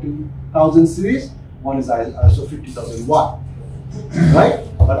ISO 14000 series. One is ISO 50001. Right?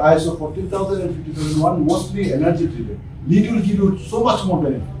 But ISO 14000 and 50001 mostly energy driven. Lead will give you so much more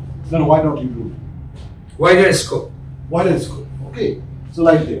benefit. Then why not you do it? Wider scope. Wider scope. Okay. So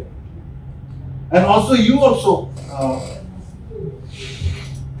like that. And also you also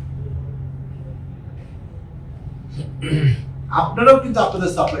আপনারাও কিন্তু আপনাদের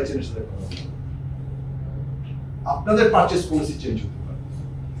supply চেইনের সাথে কথা বলবেন আপনাদের purchase policy change হতে পারে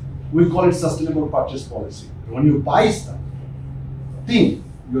we call it sustainable purchase policy when you buy stuff think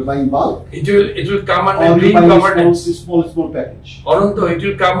you're buying bulk it will come under green governance small package Ananta, it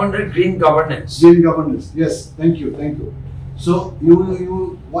will come under green governance yes thank you so you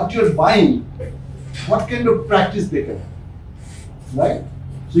what you're buying what kind of practice they can have, right?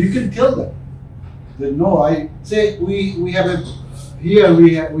 So you can tell them that no, I say we have a here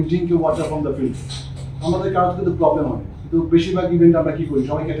we drink your water from the filter. আমাদের কারোর কিন্তু problem হয় কিন্তু বেশিরভাগ event আমরা কি করি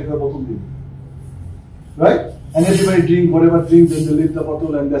সবাই কেটে করে বোতল দিই right and everybody drink whatever drink then they leave the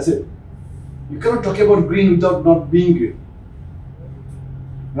bottle and that's it. You cannot talk about green without not being green,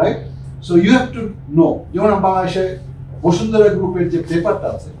 right? So you have to know যেমন বাংলাদেশে বসুন্ধরা গ্রুপের যে পেপারটা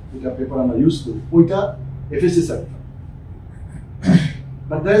আছে যেটা পেপার আমরা ইউজ করি ওইটা FSC certified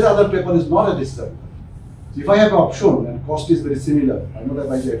but there is other paper is not FSC certified. So if I have an option and cost is very similar, I know that I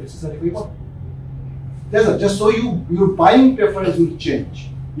buy the FSC certified. Just so your buying preference will change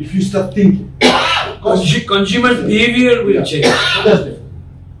if you start thinking. Consumer behavior will change. So that's it.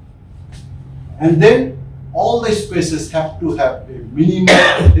 And then all the spaces have to have a minimum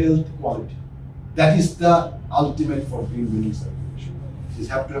health quality. That is the ultimate for green building certification. These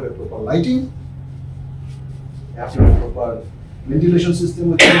have to have a proper lighting, have to have a proper ventilation system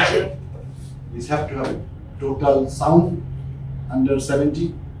with sensor. These have to have a total sound under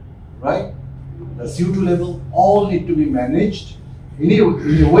 70, right? The CO2 level all need to be managed in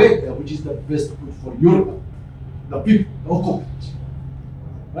a way which is the best good for the people, the occupants,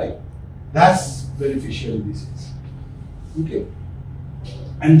 right? That's beneficial in this case. Okay.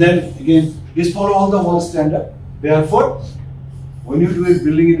 And then again, this follow all the world standard. Therefore, when you do a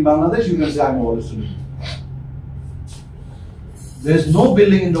building in Bangladesh, you can say I'm a world standard. There is no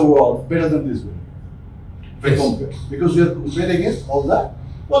building in the world better than this building. Yes. Because we are compared against all the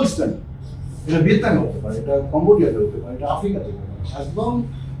world standard. In Vietnam, in Cambodia, in Africa, as long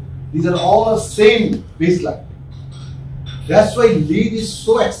these are all the same baseline. That's why LEED is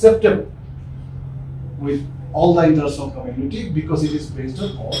so acceptable with all the international community because it is based on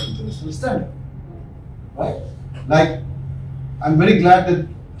all international standard. Right? Like I'm very glad that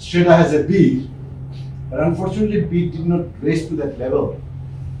SHEDA has a B, but unfortunately B did not raise to that level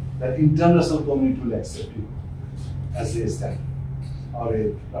that international community will accept you as a standard or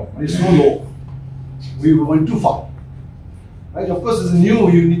a, it's so low. We went too far. Right? Of course, as a new,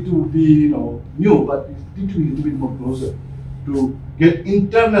 you need to be, new, but you need to be a little bit more closer to get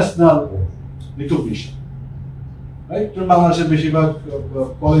international recognition. Right? Bangladesh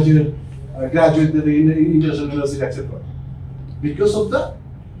Beshibag college graduate the international university accept because of the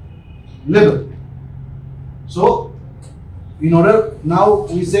level. So, in order, now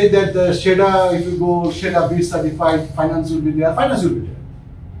we say that the SHEDA, if you go SHEDA B certified, finance will be there, finance will be there.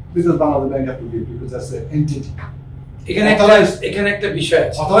 Because Bangladesh Bank have to give, because that's an entity. Authorized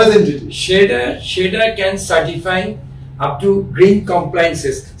entity. SHEDA can certify up to green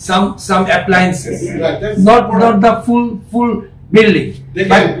compliances, some appliances, Right, not the full building. They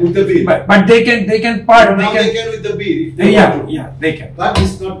can with the B. But they can part. Now they can with the B. Yeah, they can. That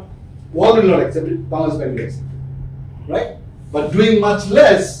is not, all will not accept it, Bangladesh Bank will accept it. Right? But doing much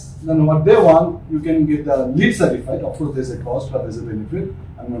less than what they want, you can get the LEED certified. Of course, there's a cost, but there's a benefit.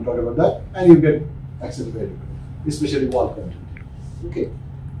 I'm going to talk about that. And you get accepted very well, especially wall content. Okay.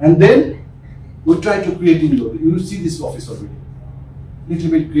 And then we try to create indoor. You see this office already.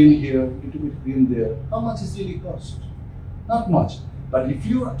 Little bit green here, little bit green there. How much is really cost? Not much. But if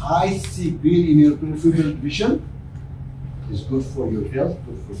your eyes see green in your peripheral vision, it's good for your health,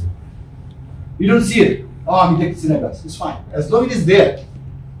 good for you. You don't see it. Oh, I'm taking cinemas. It's fine. As long as it is there.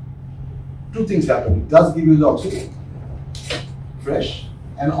 Two things happen. It does give you the oxygen, fresh,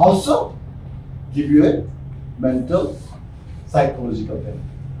 and also give you a mental, psychological benefit.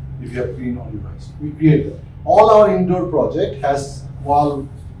 If you have green on your eyes, we create that. All our indoor project has wall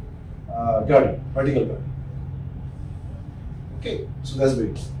garden, vertical garden. Okay, so that's very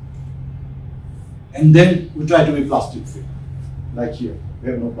good. And then we try to be plastic free, like here. We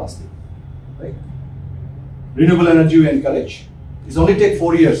have no plastic, right? Renewable energy we encourage. It only take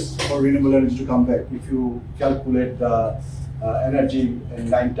 4 years for renewable energy to come back if you calculate the energy in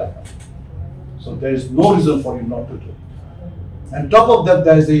lifetime. So there is no reason for you not to do it. And top of that,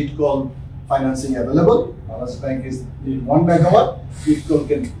 there is a it called financing available. Bangladesh Bank is 1 megawatt. It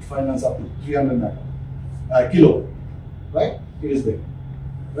can finance up to 300 kilowatt. Right? It is there.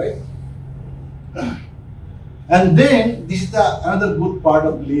 Right? And then this is another good part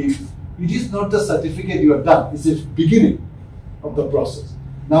of LEED. It is not the certificate you have done. It's the beginning of the process.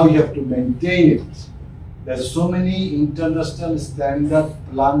 Now you have to maintain it. There's so many international standard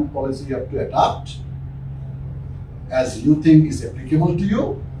plan policy you have to adopt as you think is applicable to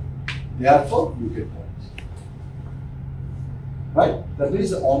you. Therefore, you get points. Right? That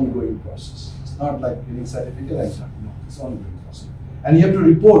is an ongoing process. It's not like getting certificate and stuff. No, it's an ongoing process. And you have to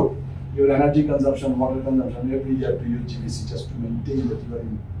report your energy consumption, water consumption every year to USGBC just to maintain that you are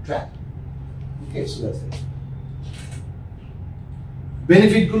in track. Okay, so that's it.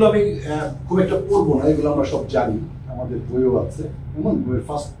 Benefit গুলো আমি খুব একটা পড়বো না, এগুলো আমরা সব জানি, আমাদের বইও আছে। এমন বইয়ের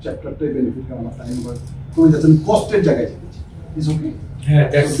ফার্স্ট চ্যাপ্টারটাই বেনিফিট, কারণ আমার টাইম কমে যাচ্ছে, আমি কস্টের জায়গায় যেতেছি। Is okay? হ্যাঁ,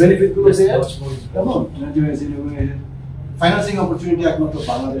 দ্যাটস বেনিফিট গুলো দেয়ার। কেমন? ফাইন্যান্সিং অপরচুনিটি একমাত্র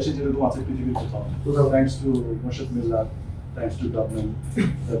বাংলাদেশে যেরকম আছে পৃথিবীর কোথাও। কোথাও thanks to Morshed Millat, thanks to government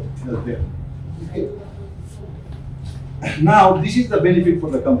that there. Okay. Now this is the benefit for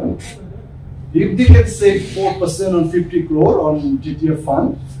the company. If they can save 4% on 50 crore on GTF fund,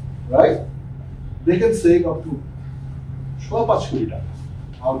 right? They can save up to 5 crore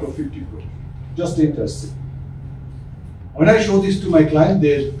out of 50 crore. Just interesting. When I show this to my client,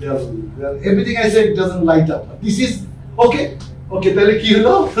 they are everything I said doesn't light up. This is okay. Okay, তাহলে কি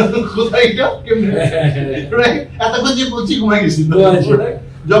হলো? কোথায় এটা? কেমনে? Right? এতক্ষণ যে বলছি ঘুমাই গেছি।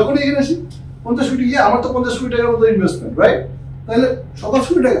 যখন এখানে আসি 50 কোটি আমার তো 50 কোটি টাকার মতো ইনভেস্টমেন্ট, রাইট? তাহলে 27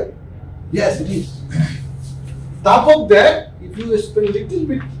 কোটি টাকা। Yes, it is. Top of that, if you spend a little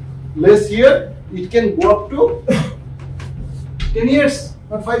bit less here, it can go up to 10 years,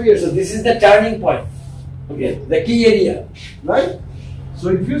 not 5 years. So this is the turning point. Okay, the key area, right? So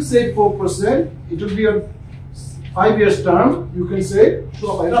if you save 4%, it will be a 5 years term. You can say, show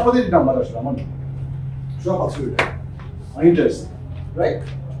up. Enough of the number, show up. Interest, right?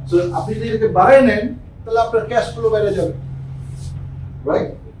 So after you buy an after cash flow by the job, right?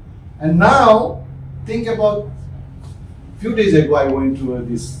 And now, think about, few days ago I went to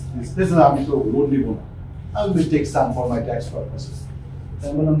this is I'm so lonely one. I will take some for my tax purposes.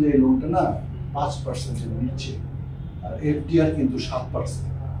 Then when I'm there, loan na 5% in niche, or FDR into 7%.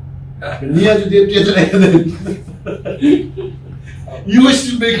 Niya jodi FDR like that, you will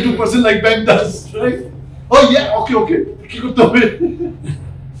still make 2% like bank does, right? Oh yeah, okay.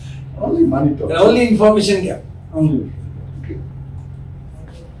 Only money talk. Only information gap. Only. Okay.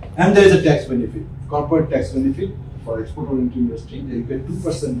 And there is a tax benefit, corporate tax benefit for export-oriented industry. You get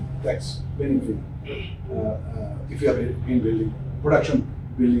 2% tax benefit if you have a green building, production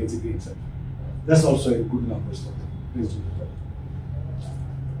building is a green sector. That's also a good numbers for them.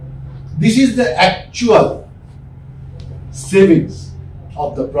 This is the actual savings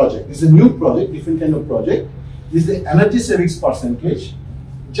of the project. This is a new project, different kind of project. This is the energy savings percentage.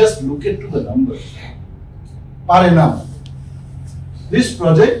 Just look into the numbers. Per annum, this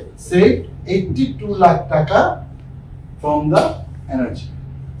project saved 82 lakh taka from the energy.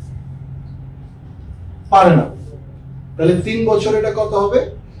 Per annum. তাহলে 3 বছর এটা কত হবে?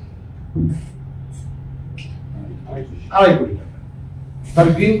 2.5 কোটি টাকা। তার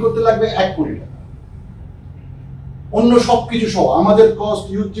green করতে লাগবে 1 কোটি টাকা। অন্য সবকিছু সহ আমাদের কস্ট,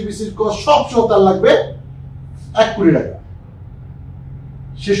 ইউজিবিসির কস্ট সব সহ তার লাগবে 1 কোটি টাকা।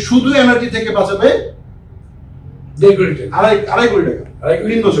 সে শুধু এনার্জি থেকে বাঁচাবে 1.5 কোটি টাকা। 2.5 কোটি টাকা।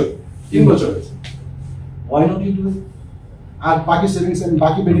 3 বছর। 3 বছর হয়েছে। Why not you do it? আর বাকি সেভিংস এন্ড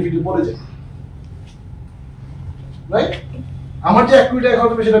বাকি বেনিফিট পড়ে যায়। রাইট? আমার যে 1 কোটি টাকা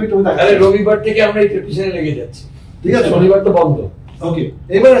খরচ হবে সেটা বিটবে টাকা। তাহলে রবিবার থেকে আমরা এই পিছনে লেগে যাচ্ছি। ঠিক আছে, শনিবার তো বন্ধ। ওকে,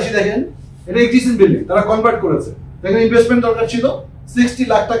 এবার আসি দেখেন, এটা এক্সিস্টিং বিল্ডিং, তারা কনভার্ট করেছে। দেখেন ইনভেস্টমেন্ট দরকার ছিল, 60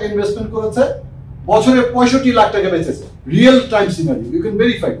 লাখ টাকা ইনভেস্টমেন্ট করেছে, বছরে 65 লাখ টাকা বেঁচেছে। Real time scenario, you can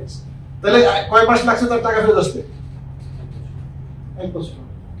verify this. তাহলে কয় মাস লাগছে তার টাকা ফেরত আসবে? 1 বছর।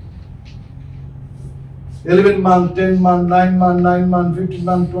 11 month, 10 month, 9 month, 9 month, 15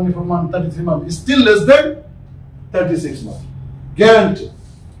 month, 24 month, 33 month, still less than 36 month. Guarantee.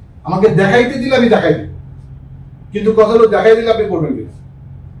 আমাকে দেখাইতে দিলে আমি দেখাই দিই, কিন্তু কথা হলো দেখাই দিলে আপনি করবেন কিনা,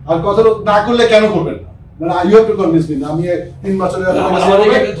 আর কথা হলো না করলে কেন করবেন না। মানে you have to convince me. আমি 3 বছরের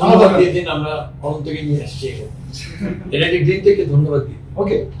ধন্যবাদ দিয়ে দিন, আমরা ফোন থেকে নিয়ে আসছি এটাকে GreenTech কে ধন্যবাদ দিই।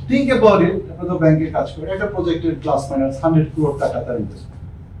 ওকে, থিংক অ্যাবাউট ইট। আপনারা তো ব্যাংকে কাজ করে, একটা প্রজেক্টের প্লাস মাইনাস 100 crore টাকা তার ইনভেস্টমেন্ট।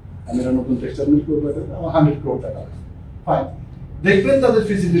 আমি এটা নতুন টেক্সটাইল করবো, এটা 100 crore টাকা। ফাইন, দেখবেন তাদের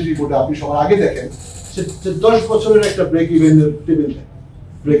ফিজিবিলিটি রিপোর্টে, আপনি সবার আগে দেখেন সে 10 বছরের একটা ব্রেক ইভেন টেবিল দেয়,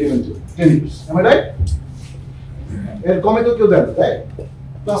 break even table 10 years, am I right? এর কমে তো কেউ দেয় না, তাই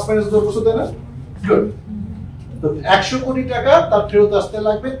প্লাস মাইনাস 10 বছর দেয় না। গুড। তো 100 কোটি টাকা তার ফেরত আসতে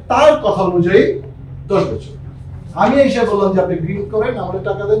লাগবে তার কথা অনুযায়ী 10 বছর। আমি এসে বললাম যে আপনি গ্রিন করেন, আমাদের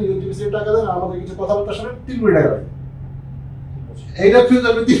টাকা দেন, ইউজিবিসি টাকা দেন, আমাদের কিছু কথাবার্তা শুনেন, 3 কোটি টাকা লাগবে। এইটা ফেরত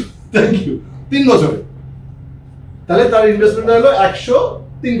আসবে 3 ইউ 3 বছরে। তাহলে তার ইনভেস্টমেন্ট হলো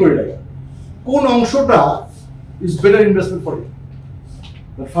 103 কোটি টাকা। কোন অংশটা is better investment for you?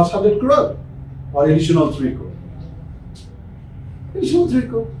 The first 100 crore or additional 3 crore? Additional 3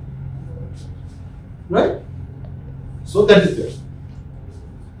 crore. Right? So that is there.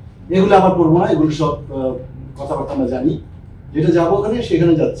 এগুলো আবার পড়বো না, এগুলো সব কথাবার্তা আমরা জানি। যেটা যাবো ওখানে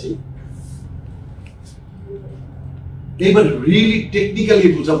সেখানে যাচ্ছি। এবার রিয়েলি টেকনিক্যালি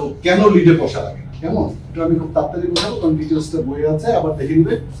বোঝাবো কেন লিডে বসা লাগে। কেমন? এটা আমি খুব তাড়াতাড়ি বোঝাবো, কারণ ডিটেলসটা বইয়ে আছে, আবার দেখে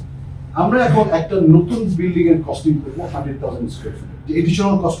নিবে। আমরা এখন একটা নতুন বিল্ডিং এর কস্টিং করব 100,000 স্কয়ার ফিট। যে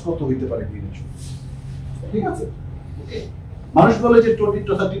এডিশনাল কস্ট কত হইতে পারে গ্রিনের জন্য। ঠিক আছে? ওকে। মানুষ বলে যে 20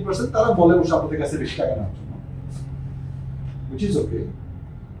 to 30%, তারা বলে বসে আপনাদের কাছে বেশি টাকা নেওয়ার জন্য। which is okay,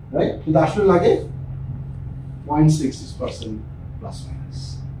 right? কিন্তু আসলে লাগে 0.6% প্লাস মাইনাস।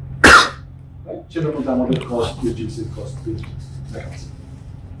 রাইট? সেটার মধ্যে আমাদের কস্ট, ইউজিবিসির কস্ট দেখা আছে।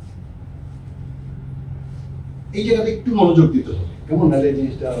 এই জায়গাটা একটু মনোযোগ দিতে হবে, কেমন? নাহলে এই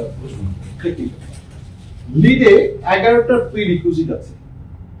জিনিসটা বুঝুন। লিডে 11টা প্রিরিকুইজিট আছে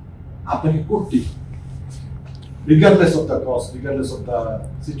আপনাকে করতে, regardless of the cost, regardless of the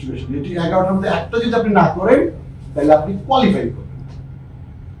situation. এটি 11টার মধ্যে একটা যদি আপনি না করেন তাহলে আপনি কোয়ালিফাই করবেন।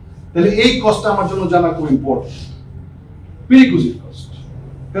 তাহলে এই কস্টটা আমার জন্য জানা খুব ইম্পর্টেন্ট, প্রিরিকুইজিট কস্ট।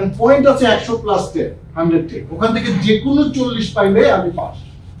 কারণ পয়েন্ট আছে 100 প্লাস 10, 110, ওখান থেকে যে কোনো 40 পাইলে আমি পাস,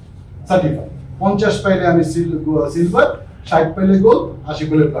 সার্টিফাই। 50 পাইলে আমি সিলভার, 60 পাইলে গোল্ড, 80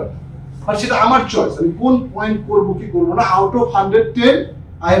 পাইলে প্লাটিনাম। আর সেটা আমার চয়েস, আমি কোন পয়েন্ট করব কি করব না। Out of 110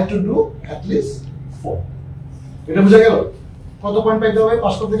 I have to do at least 4। এটা বুঝা গেল? কত পয়েন্ট পাইতে হবে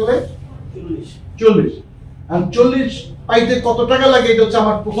পাস করতে গেলে? 40। আর 40 পাইতে কত টাকা লাগে এটা হচ্ছে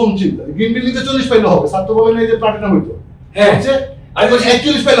আমার প্রথম চিন্তা। গ্রিন বিল্ডিং তে 40 পাইলে হবে, স্যার তো বলেন এই যে প্লাটিনাম হইতো। হ্যাঁ, আমি বলছি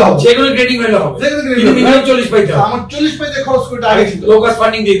 41 পাইলে হবে, যেগুলো গ্রেডিং হইলে হবে, যেগুলো কিন্তু মিনিমাম 40 পাইতে হবে। আমার 40 পাইতে খরচ করে আগে ছিল, লো কস্ট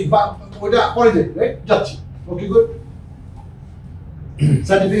ফান্ডিং দিয়ে ওটা পরে যাই, রাইট? যাচ্ছি। ওকে, গুড।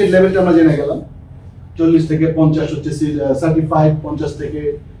 সার্টিফিকেট লেভেলটা আমরা জেনে গেলাম। 40 থেকে 50 হচ্ছে সার্টিফাইড, 50 থেকে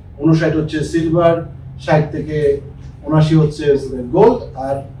 59 হচ্ছে সিলভার, 60 থেকে 79 হচ্ছে গোল্ড,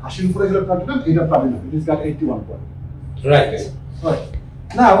 আর 80 উপরে গেলে প্লাটিনাম। এটা platinum, it is goat 81 point. Right, right.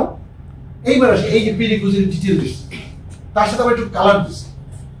 নাও এইবার আসি, এই যে প্রিরিকুইজিট ডিটেইল দিছি, তার সাথে আবার একটু কালার দিছি।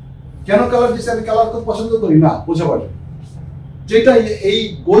 কেন কালার দিছি? আমি কালার খুব পছন্দ করি না, বোঝা পারে। যেটা এই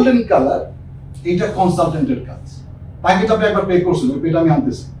গোল্ডেন কালার, এইটা কনসালটেন্টের কাজ। তাকে তো আপনি একবার পে করছেন, ওই পেটা আমি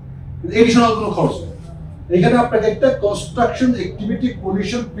আনতেছি, এডিশনাল কোনো খরচ নেই। এখানে আপনাকে একটা construction activity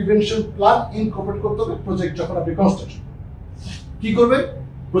pollution prevention plan incorporate করতে হবে প্রজেক্ট যখন আপনি কনস্ট্রাকশন কি করবেন।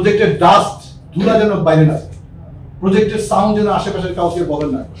 প্রজেক্টের ডাস্ট ধুলা যেন বাইরে না যায়, প্রজেক্টের সাউন্ড যেন আশেপাশের কাউকে বলেন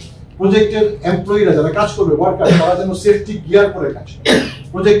না, প্রজেক্টের এমপ্লয়িরা যারা কাজ করবে ওয়ার্কার তারা যেন সেফটি গিয়ার পরে কাজ করে,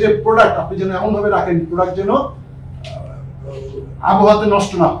 প্রজেক্টের প্রোডাক্ট আপনি যেন এমন ভাবে রাখেন প্রোডাক্ট যেন আবহাওয়াতে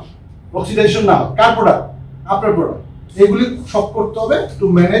নষ্ট না হয়, অক্সিডেশন না হয়। কার প্রোডাক্ট? আপনার প্রোডাক্ট। এগুলি সব করতে হবে to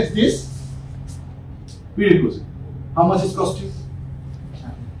manage this prerequisite. How much is costing?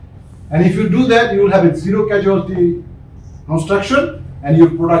 And if you do that, you will have a zero casualty construction and your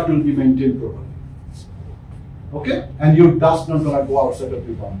product will be maintained properly. Okay? And your dust not gonna go outside of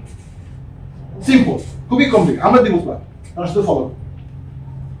the boundary. Simple. Could be complex. I'm not the plan. That's the follow.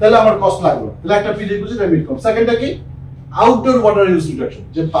 Tell our cost লাগবে। তাহলে একটা prerequisite আমি কম। সেকেন্ডটা কি? Outdoor water use reduction.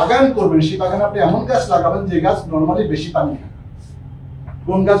 যে বাগান করবেন সেই বাগানে আপনি এমন গাছ লাগাবেন যে গাছ নরমালি বেশি পানি খায়।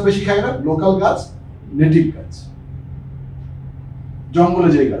 কোন গাছ বেশি খায় না? লোকাল গাছ, নেটিভ গাছ, জঙ্গলে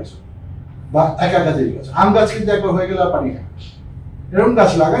যে গাছ বা একা গাছের গাছ। আম গাছ কিন্তু একবার হয়ে গেলে পানি খায়, এরকম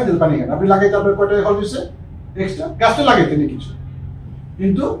গাছ লাগায় যে পানি খায়। আপনি লাগাইতে আপনার কয় টাকা খরচ হচ্ছে এক্সট্রা? গাছ তো লাগাইতে নেই কিছু,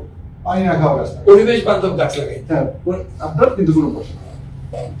 কিন্তু পানি না খাওয়া গাছ, পরিবেশ বান্ধব গাছ লাগাই। হ্যাঁ, আপনার কিন্তু কোনো প্রশ্ন নেই।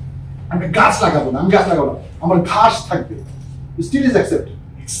 আমি গাছ লাগাবো না, আমি গাছ লাগাবো না, আমার ঘাস থাকবে, still is accepted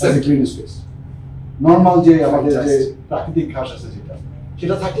as a green space. Normal যে আমাদের যে প্রাকৃতিক ঘাস আছে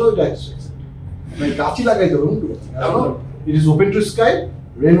সেটা থাকলেও এটা অ্যাকসেপ্টেড। মানে গাছই লাগাই দেবো, it is open to sky,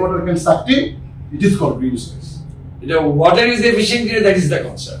 rainwater can suck in, it is called green space. The water is efficient here, that is the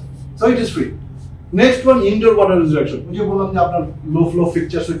concept. So it is free. Next one, indoor water resurrection. যে বললাম যে আপনার লো flow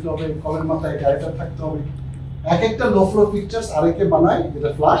ফিক্সারস হইতে হবে, কলের মাথায় director থাকতে হবে। এক একটা লো ফ্লো ফিক্সারস আরেককে বানায়, যেটা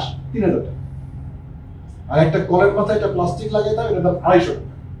ফ্লাশ 3000 টাকা, আর একটা কলের মাথায় একটা প্লাস্টিক লাগিয়ে দাও, এটা দাম 250 টাকা।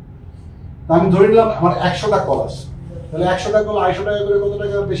 তা আমি ধরে নিলাম আমার 100টা কল আছে, তাহলে 100টা কল 250 টাকা করে কত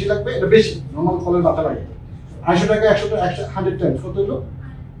টাকা বেশি লাগবে? এটা বেশি, নরমাল কলের মাথা লাগে 250 টাকা, 100 টাইমস কত হলো?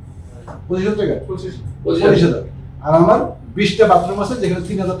 25,000 টাকা, 25,000। আর আমার 20টা বাথরুম আছে যেখানে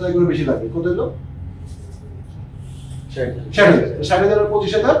 3000 টাকা করে বেশি লাগবে, কত হলো? 60,000। 60,000 আর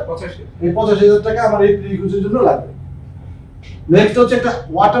 25,000, 85। এই 85,000 টাকা আমার এই প্রিরিকুইজিটের জন্য লাগবে। নেক্সট হচ্ছে একটা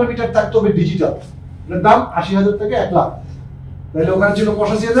ওয়াটার মিটার থাকতে হবে ডিজিটাল, এর দাম 80,000 থেকে 1 লাখ। তাহলে ওখানে ছিল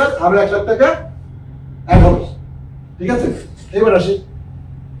 85,000 আর 1 লাখ টাকা অ্যাড হবে। ঠিক আছে, এবার আসি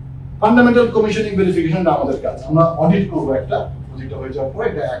ফান্ডামেন্টাল কমিশনিং ভেরিফিকেশনটা আমাদের কাজ। আমরা অডিট করব একটা প্রজেক্ট হয়ে যাওয়ার পর,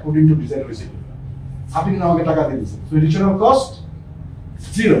 এটা অ্যাকর্ডিং টু ডিজাইন হয়েছে কিনা। আপনি কিন্তু আমাকে টাকা দিয়ে দিয়েছেন, সো এডিশনাল কস্ট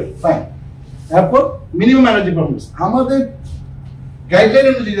 0, ফাইন। তারপর মিনিমাম এনার্জি পারফরম্যান্স, আমাদের গাইডলাইন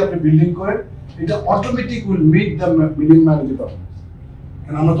অনুযায়ী আপনি বিল্ডিং করেন, এটা automatic will meet the minimum energy performance.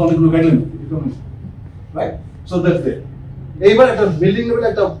 কারণ আমরা তো অনেকগুলো গাইডলাইন দিই, রাইট? So that's it. এইবার একটা বিল্ডিং লেভেলে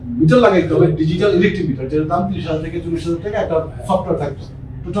একটা মিটার লাগাইতে হবে, ডিজিটাল ইলেকট্রিক মিটার, যেটার দাম 30,000 থেকে 40,000 টাকা। একটা সফটওয়্যার থাকবে,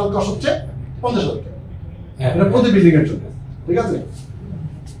 টোটাল কস্ট হচ্ছে 50,000 টাকা। এটা প্রতি বিল্ডিং এর জন্য, ঠিক আছে?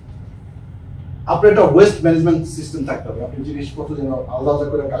 আপনার একটা ওয়েস্ট ম্যানেজমেন্ট সিস্টেম থাকতে হবে। আপনি জিনিসপত্র যেন আলাদা আলাদা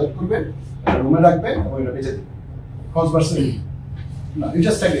করে কালেক্ট করবেন, রুমে রাখবেন এবং এটা বেঁচে দেবেন। কস্ট ভার্সেস না,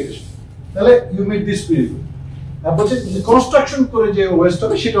 এটা সেগ্রিগেশন। তাহলে ইউ মিট দিস পিরিয়ড। তারপর যে কনস্ট্রাকশন করে যে ওয়েস্ট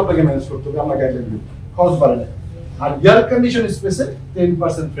হবে সেটা আপনাকে ম্যানেজ করতে হবে। আমরা গাইডলাইন দিই, খরচ বাড়ে না। আর এয়ার কন্ডিশন স্পেসে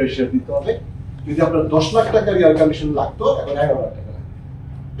 10% ফ্রেশ এয়ার দিতে হবে। যদি আপনার 10 লাখ টাকার এয়ার কন্ডিশন লাগতো, এখন 11 লাখ টাকা লাগবে,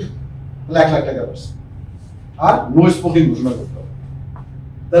 তাহলে 1 লাখ টাকা বাড়ছে। আর নো স্মোকিং ঘোষণা করতে হবে।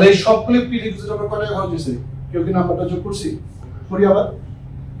 তাহলে এই সবগুলো প্রিরিকুইজিট আমরা কত টাকা খরচ হয়েছে? কেউ কি নাম্বারটা যোগ করছি? করি আবার।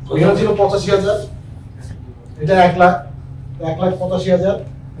 এখানে ছিল 85,000, এটা 1 লাখ, 1,85,000,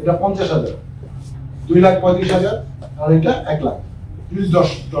 এটা 50,000, 2,35,000, আর এটা 1 লাখ। 10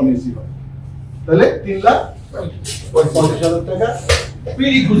 টন এসি হয়, তাহলে 3,50,000 টাকা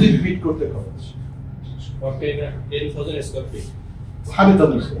প্রিরিকুইজিট মিট করতে খরচ। 10,000 square feet,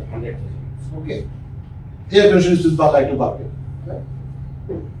 100,000। Okay, air condition is বাড়া একটু বাড়বে।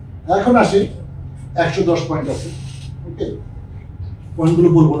 এখন আসি 110 পয়েন্ট আছে। ওকে, পয়েন্টগুলো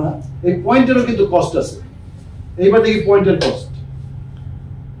বলবো না, এই পয়েন্টেরও কিন্তু কস্ট আছে। এইবার দেখি পয়েন্টের কস্ট।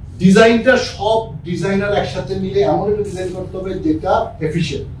 ডিজাইনটা সব ডিজাইনার একসাথে মিলে এমন একটা ডিজাইন করতে হবে যেটা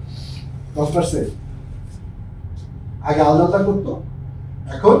এফিশিয়েন্ট। 10% আগে আলাদা করতো,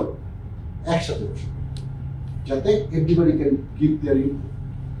 এখন একসাথে বসে, যাতে everybody can give there input.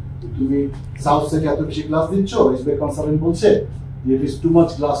 তুমি সাউথ সাইডে এত বেশি গ্লাস দিচ্ছ, এসবে কনসালটেন্ট বলছে if it's too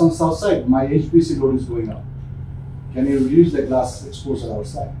much glass on south side, my HPC load is going up. Can you reduce the glass exposure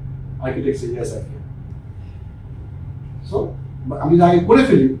outside? Architect says yes, I can. So, আমি আগে করে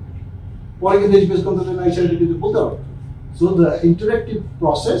ফেলি, পরে কিন্তু HPC কনসালটেন্ট না ইচ্ছা কিন্তু বলতে হবে। So the interactive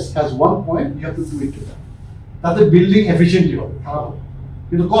process has one point, you have to do it to that. তাতে বিল্ডিং এফিশিয়েন্টলি হবে, খারাপ হবে,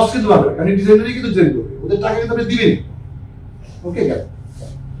 কিন্তু কস্ট কিন্তু বাড়বে, কারণ ডিজাইনারই কিন্তু ডিজাইন করবে, ওদের টাকা কিন্তু আপনি দিবেন। ওকে গেল।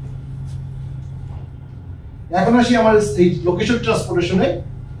 এখন আসি আমার এই লোকেশন ট্রান্সপোর্টেশনে।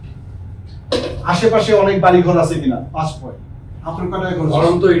 আশেপাশে অনেক বাড়িঘর আছে কিনা, 5 পয়েন্ট। আপনার কত টাকা খরচ?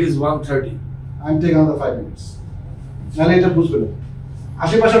 ধরুন তো it is 130। I am taking another 5 minutes। নালে এটা বুঝবে না।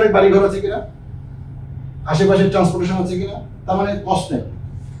 আশেপাশে অনেক বাড়িঘর আছে কিনা, আশেপাশে ট্রান্সপোর্টেশন আছে কিনা, তার মানে কস্ট নেই।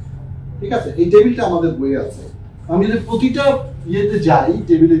 ঠিক আছে, এই টেবিলটা আমাদের বইয়ে আছে। আমি যদি প্রতিটা ইয়েতে যাই,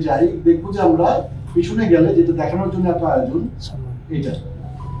 টেবিলে যাই, দেখবো যে আমরা পিছনে গেলে যেটা দেখানোর জন্য এত আয়োজন, এটা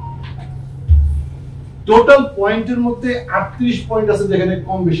টোটাল পয়েন্টের মধ্যে 38 পয়েন্ট আছে যেখানে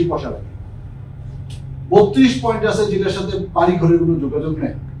কম বেশি পয়সা লাগে, 32 পয়েন্ট আছে যেটার সাথে বাড়ি ঘরের কোনো যোগাযোগ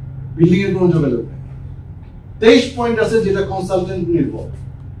নেই, বিল্ডিং এর কোনো যোগাযোগ নেই, 23 পয়েন্ট আছে যেটা কনসালটেন্ট নির্ভর।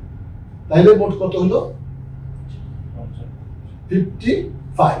 তাইলে মোট কত হলো?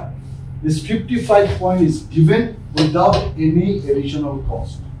 55। This 55 point is given without any additional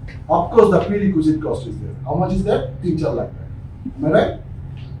cost. Of course, the prerequisite cost is there. How much is that? 3-4 lakh taka. Am I right?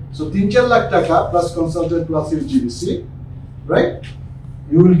 So 3-4 lakh taka plus consultant plus USGBC, right?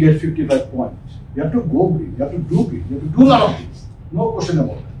 You will get 55 points. You have to go big, you have to do big, you have to do a lot of things. No question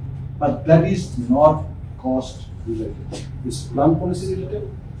about that. But that is not cost related. It's plan policy related,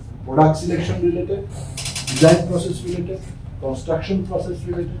 product selection related, design process related, construction process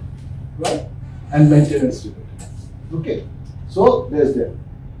related, right? And maintenance related. Okay? So there's that.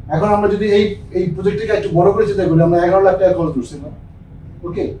 এখন আমরা যদি এই প্রজেক্টটাকে একটু বড় করে চিন্তা করি, আমরা 11 লাখ টাকা খরচ করছি না?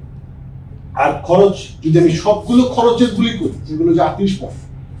 ওকে, আর খরচ যদি আমি সবগুলো খরচের গুলি করি, যেগুলো যে 38 পয়েন্ট,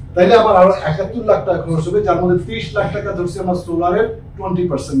 তাইলে আবার আরো 71 লাখ টাকা খরচ হবে, যার মধ্যে 30 লাখ টাকা ধরছি আমার সোলারের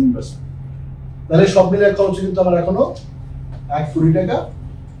 20% ইনভেস্টমেন্ট। তাহলে সব মিলে খরচ কিন্তু আমার এখনো 1 কোটি টাকা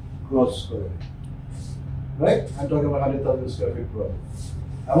ক্রস করে, রাইট? আমি talking about 100,000 square feet project.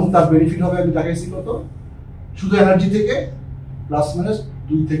 এবং তার বেনিফিট হবে, আমি দেখাইছি কত, শুধু এনার্জি থেকে প্লাস মাইনাস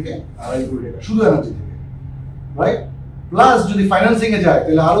 2 থেকে 2.5 কোটি টাকা শুধু এনার্জি থেকে, রাইট? প্লাস যদি ফাইন্যান্সিং এ যায়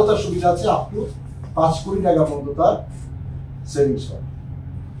তাহলে আরো তার সুবিধা আছে, আপ টু 5 কোটি টাকা পর্যন্ত তার সেভিংস হয়।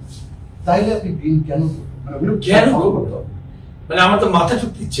 তাইলে আপনি গ্রিন কেন করবেন? মানে কেন করবেন? মানে আমার তো মাথা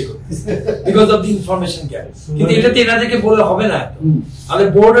ঠুকতে ইচ্ছে করতেছে because of the information gap. কিন্তু এটা তো এনাদেরকে বললে হবে না। আমাদের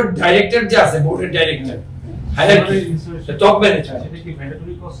বোর্ডের ডাইরেক্টর যে আছে, বোর্ডের ডাইরেক্টর হায়ারার্কি টপ ম্যানেজার, এটা কি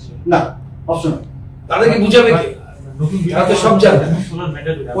ম্যান্ডেটরি কস্ট? না, অপশনাল। তাদেরকে বুঝাবে কে? নতুন তারা তো সব জানে। Solar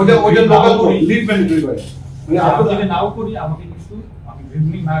mandatory. ওটা লোকাল লিড ম্যান্ডেটরি হয়। মানে আপনি যদি নাও করি আমাকে কিন্তু আমি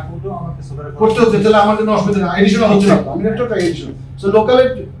গ্রিন না করলেও আমাকে সোলার করতে হচ্ছে, তাহলে আমার জন্য অসুবিধা না, এডিশনাল হচ্ছে না। আমি একটা এডিশনাল। সো লোকালে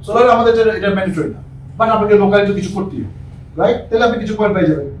সোলার আমাদের এটা ম্যান্ডেটরি না, বাট আপনাকে লোকালে তো কিছু করতেই হবে, রাইট? তাহলে আপনি কিছু পয়েন্ট পাই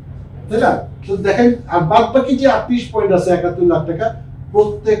যাবেন, তাই না? তো দেখেন, আর বাদ বাকি যে 38 পয়েন্ট আছে 71 লাখ টাকা,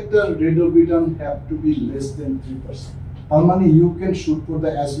 প্রত্যেকটা rate of return have to be less than 3%। তার মানে you can shoot for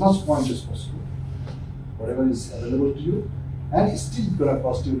the as much point as possible, whatever is available to you, and it's still gonna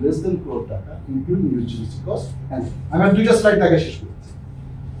cost you less than crore টাকা, including USGBC cost. And আমি আর দুইটা slide দেখা শেষ করছি।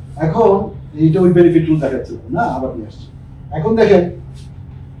 এখন এইটা ওই বেনিফিট গুলো দেখাচ্ছে না, আবার নিয়ে আসছি। এখন দেখেন,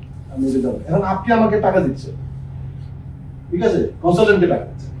 আমি এটা যাবো। এখন আপনি আমাকে টাকা দিচ্ছেন, ঠিক আছে? কনসালটেন্টকে টাকা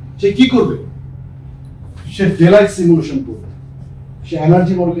দিচ্ছে, সে কি করবে? সে ডেলাইট সিমুলেশন করবে, সে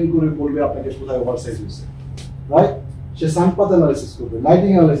এনার্জি মডেলিং করে বলবে আপনাকে কোথায় ওভারসাইজ হয়েছে, রাইট? সে সানপাথ অ্যানালাইসিস করবে, লাইটিং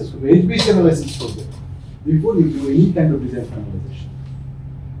অ্যানালাইসিস করবে, এইচবিসি অ্যানালাইসিস করবে before you do any kind of design finalization.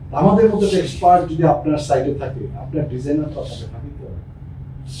 আমাদের মতো এক্সপার্ট যদি আপনার সাইডে থাকে, আপনার ডিজাইনার তো আপনাকে থাকতে হবে,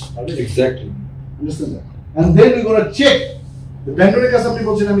 exactly, understand that? And then we gonna check the ভেন্ডরের কাছে আপনি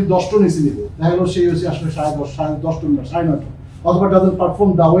বলছেন আমি 10 টন এসি নিব, তাহলে সেই এসি আসলে 10.5 টন না 9.5 টন, অথবা doesn't perform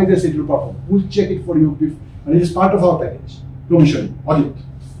the way they say it will perform. We'll check it for you and it is part of our package, commission, audit.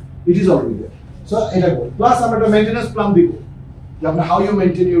 It is already there. So এটা করব, plus আমরা একটা maintenance plan দিব যে আপনি how you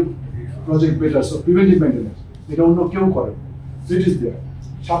maintain your project better, so preventive maintenance এটা অন্য কেউ করে, so it is there.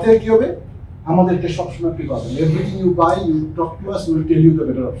 সাথে কি হবে, আমাদেরকে সবসময় কি পাবেন, everything you by you talk to us, we will tell you the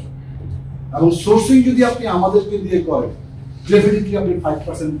better option. এবং সোর্সিং যদি আপনি আমাদেরকে দিয়ে করেন, ডেফিনেটলি আপনি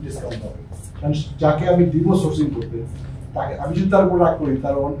 5% ডিসকাউন্ট পাবেন, কারণ যাকে আমি দিব সোর্সিং করতে, তাকে আমি যদি তার উপর রাগ করি,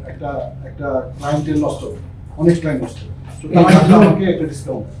 তার একটা ক্লায়েন্টের নষ্ট হবে, অনেক ক্লায়েন্ট নষ্ট হবে, তো তার জন্য আমাকে একটা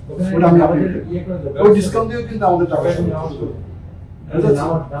ডিসকাউন্ট, ওটা আমি আপনাকে ওই ডিসকাউন্ট দিয়ে কিন্তু আমাদের টাকা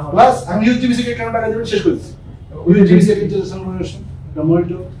প্লাস আমি USGBC কে কেন টাকা দেবেন শেষ করে দিচ্ছি। USGBC এর ইন্টারন্যাশনাল একটা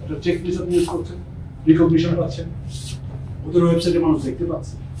মনিটর, একটা চেক লিস্ট আপনি ইউজ করছেন, রিকগনিশন পাচ্ছেন, ওদের ওয়েবসাইটে মানুষ দেখতে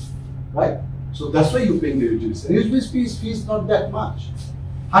পাচ্ছে, right? So that's why you paying the USGBC। USGBC fee is not that much.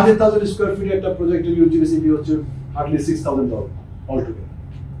 100,000 square feet একটা প্রজেক্টের USGBC ফি হচ্ছে hardly $6,000 all together.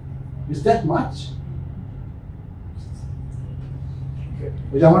 Is that much?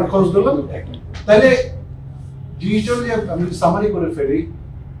 ওই যে আমার খরচ ধরলাম, তাহলে ডিজিটাল যে আমি সামারি করে ফেলি,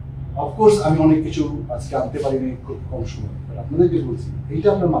 অফকোর্স আমি অনেক কিছু আজকে আনতে পারিনি, খুব কম সময়, বাট আপনাদেরকে বলছি এইটা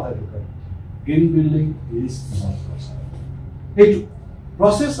আপনার মাথায় ঢোকায়, green building is not process. এইটু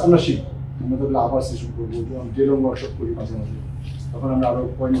process আমরা শিখব, আমরা তো আবার সেশন করবো, যেরকম ওয়ার্কশপ করি মাঝে মাঝে, তখন আমরা আরো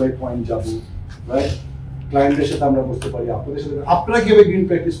পয়েন্ট বাই পয়েন্ট যাবো, রাইট? ক্লায়েন্টের সাথে আমরা বসতে পারি, আপনাদের সাথে আপনারা কিভাবে গ্রিন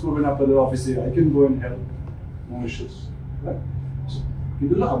প্র্যাকটিস করবেন আপনাদের অফিসে, I can go and help, no issues, right?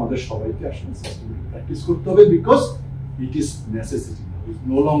 কিন্তু আমাদের সবাইকে আসলে সাস্টেইনেবল প্র্যাকটিস করতে হবে, because it is necessity, it is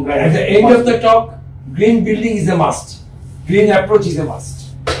no longer. At the end of the talk, green building is a must. Green approach is a must.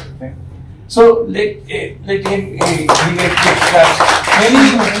 So let him give a quick start. Any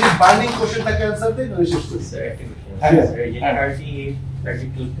burning question that can answer the শেষ করি। Sir 38,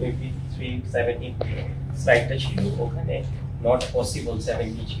 32, 23, 17 স্লাইডটা ছিল ওখানে not possible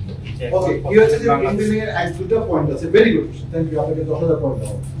 70 ছিল। ওকে, কি হচ্ছে যে green building এর এক দুটো পয়েন্ট আছে, very good question, thank you, আপনাকে 10,000 পয়েন্ট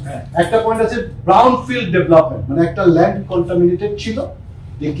দাও। একটা পয়েন্ট আছে ব্রাউন ফিল্ড ডেভেলপমেন্ট, মানে একটা ল্যান্ড কন্টামিনেটেড ছিল,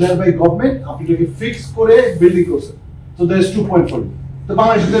 ডিক্লেয়ার বাই গভর্নমেন্ট, আপনি এটাকে ফিক্স করে বিল্ডিং করছেন, so there is 2 point for you. তো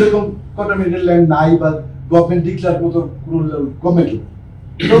বাংলাদেশে এরকম কন্টামিনেটেড ল্যান্ড নাই বা গভর্নমেন্ট ডিক্লেয়ার মতো কোনো government,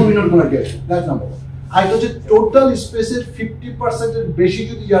 so we not going to get that number. I thought the total space is 50% এর বেশি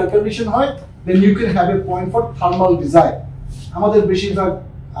যদি এয়ার কন্ডিশন হয়, then you can have a point for thermal design. আমাদের বেশিরভাগ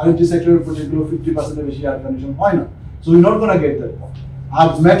আরটি সেক্টরের প্রজেক্টগুলো 50% এর বেশি এয়ার কন্ডিশন হয় না, so we not going to get that point. R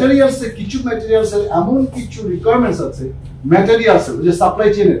materials এর কিছু ম্যাটেরিয়ালস এর এমন কিছু রিকোয়ারমেন্টস আছে ম্যাটেরিয়ালস এর, যে সাপ্লাই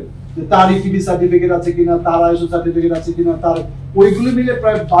চেইনের, যে তার ইপিডি সার্টিফিকেট আছে কিনা, তার আইএসও সার্টিফিকেট আছে কিনা, তার ওইগুলো মিলে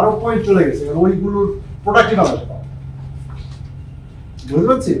প্রায় 12 পয়েন্ট চলে গেছে, কারণ ওইগুলোর প্রোডাক্টিভ আছে, বুঝতে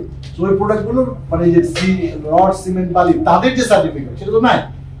পারছি? তো ওই প্রোডাক্টগুলোর মানে যে রড সিমেন্ট বালি তাদের যে সার্টিফিকেট সেটা তো নাই,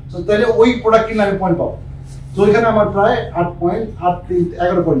 তো তাহলে ওই প্রোডাক্ট কিনলে আমি পয়েন্ট পাবো। তো এখানে আমার প্রায় 8 পয়েন্ট 8 3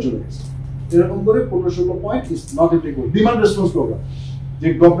 11 পয়েন্ট চলে গেছে, এরকম করে 15-16 point is not a take demand response programme, যে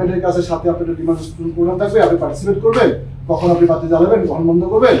গভর্নমেন্টের কাছে সাথে আপনাদের ডিমান্ড রেসপন্স প্রোগ্রাম থাকবে, আপনি পার্টিসিপেট করবেন, কখন আপনি বাতি জ্বালাবেন, কখন বন্ধ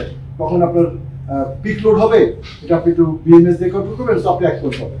করবেন, কখন আপনার পিক লোড হবে, এটা আপনি একটু বিএমএস দিয়ে কন্ট্রোল করবেন, তো আপনি অ্যাক্ট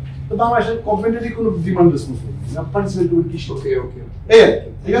করতে হবে। তো বাংলাদেশের গভর্নমেন্টেরই কোনো ডিমান্ড রেসপন্স করবে না, পার্টিসিপেট করবেন কি? ওকে এই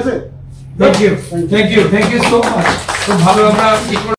ঠিক আছে, Thank you so much. খুব ভালো আমরা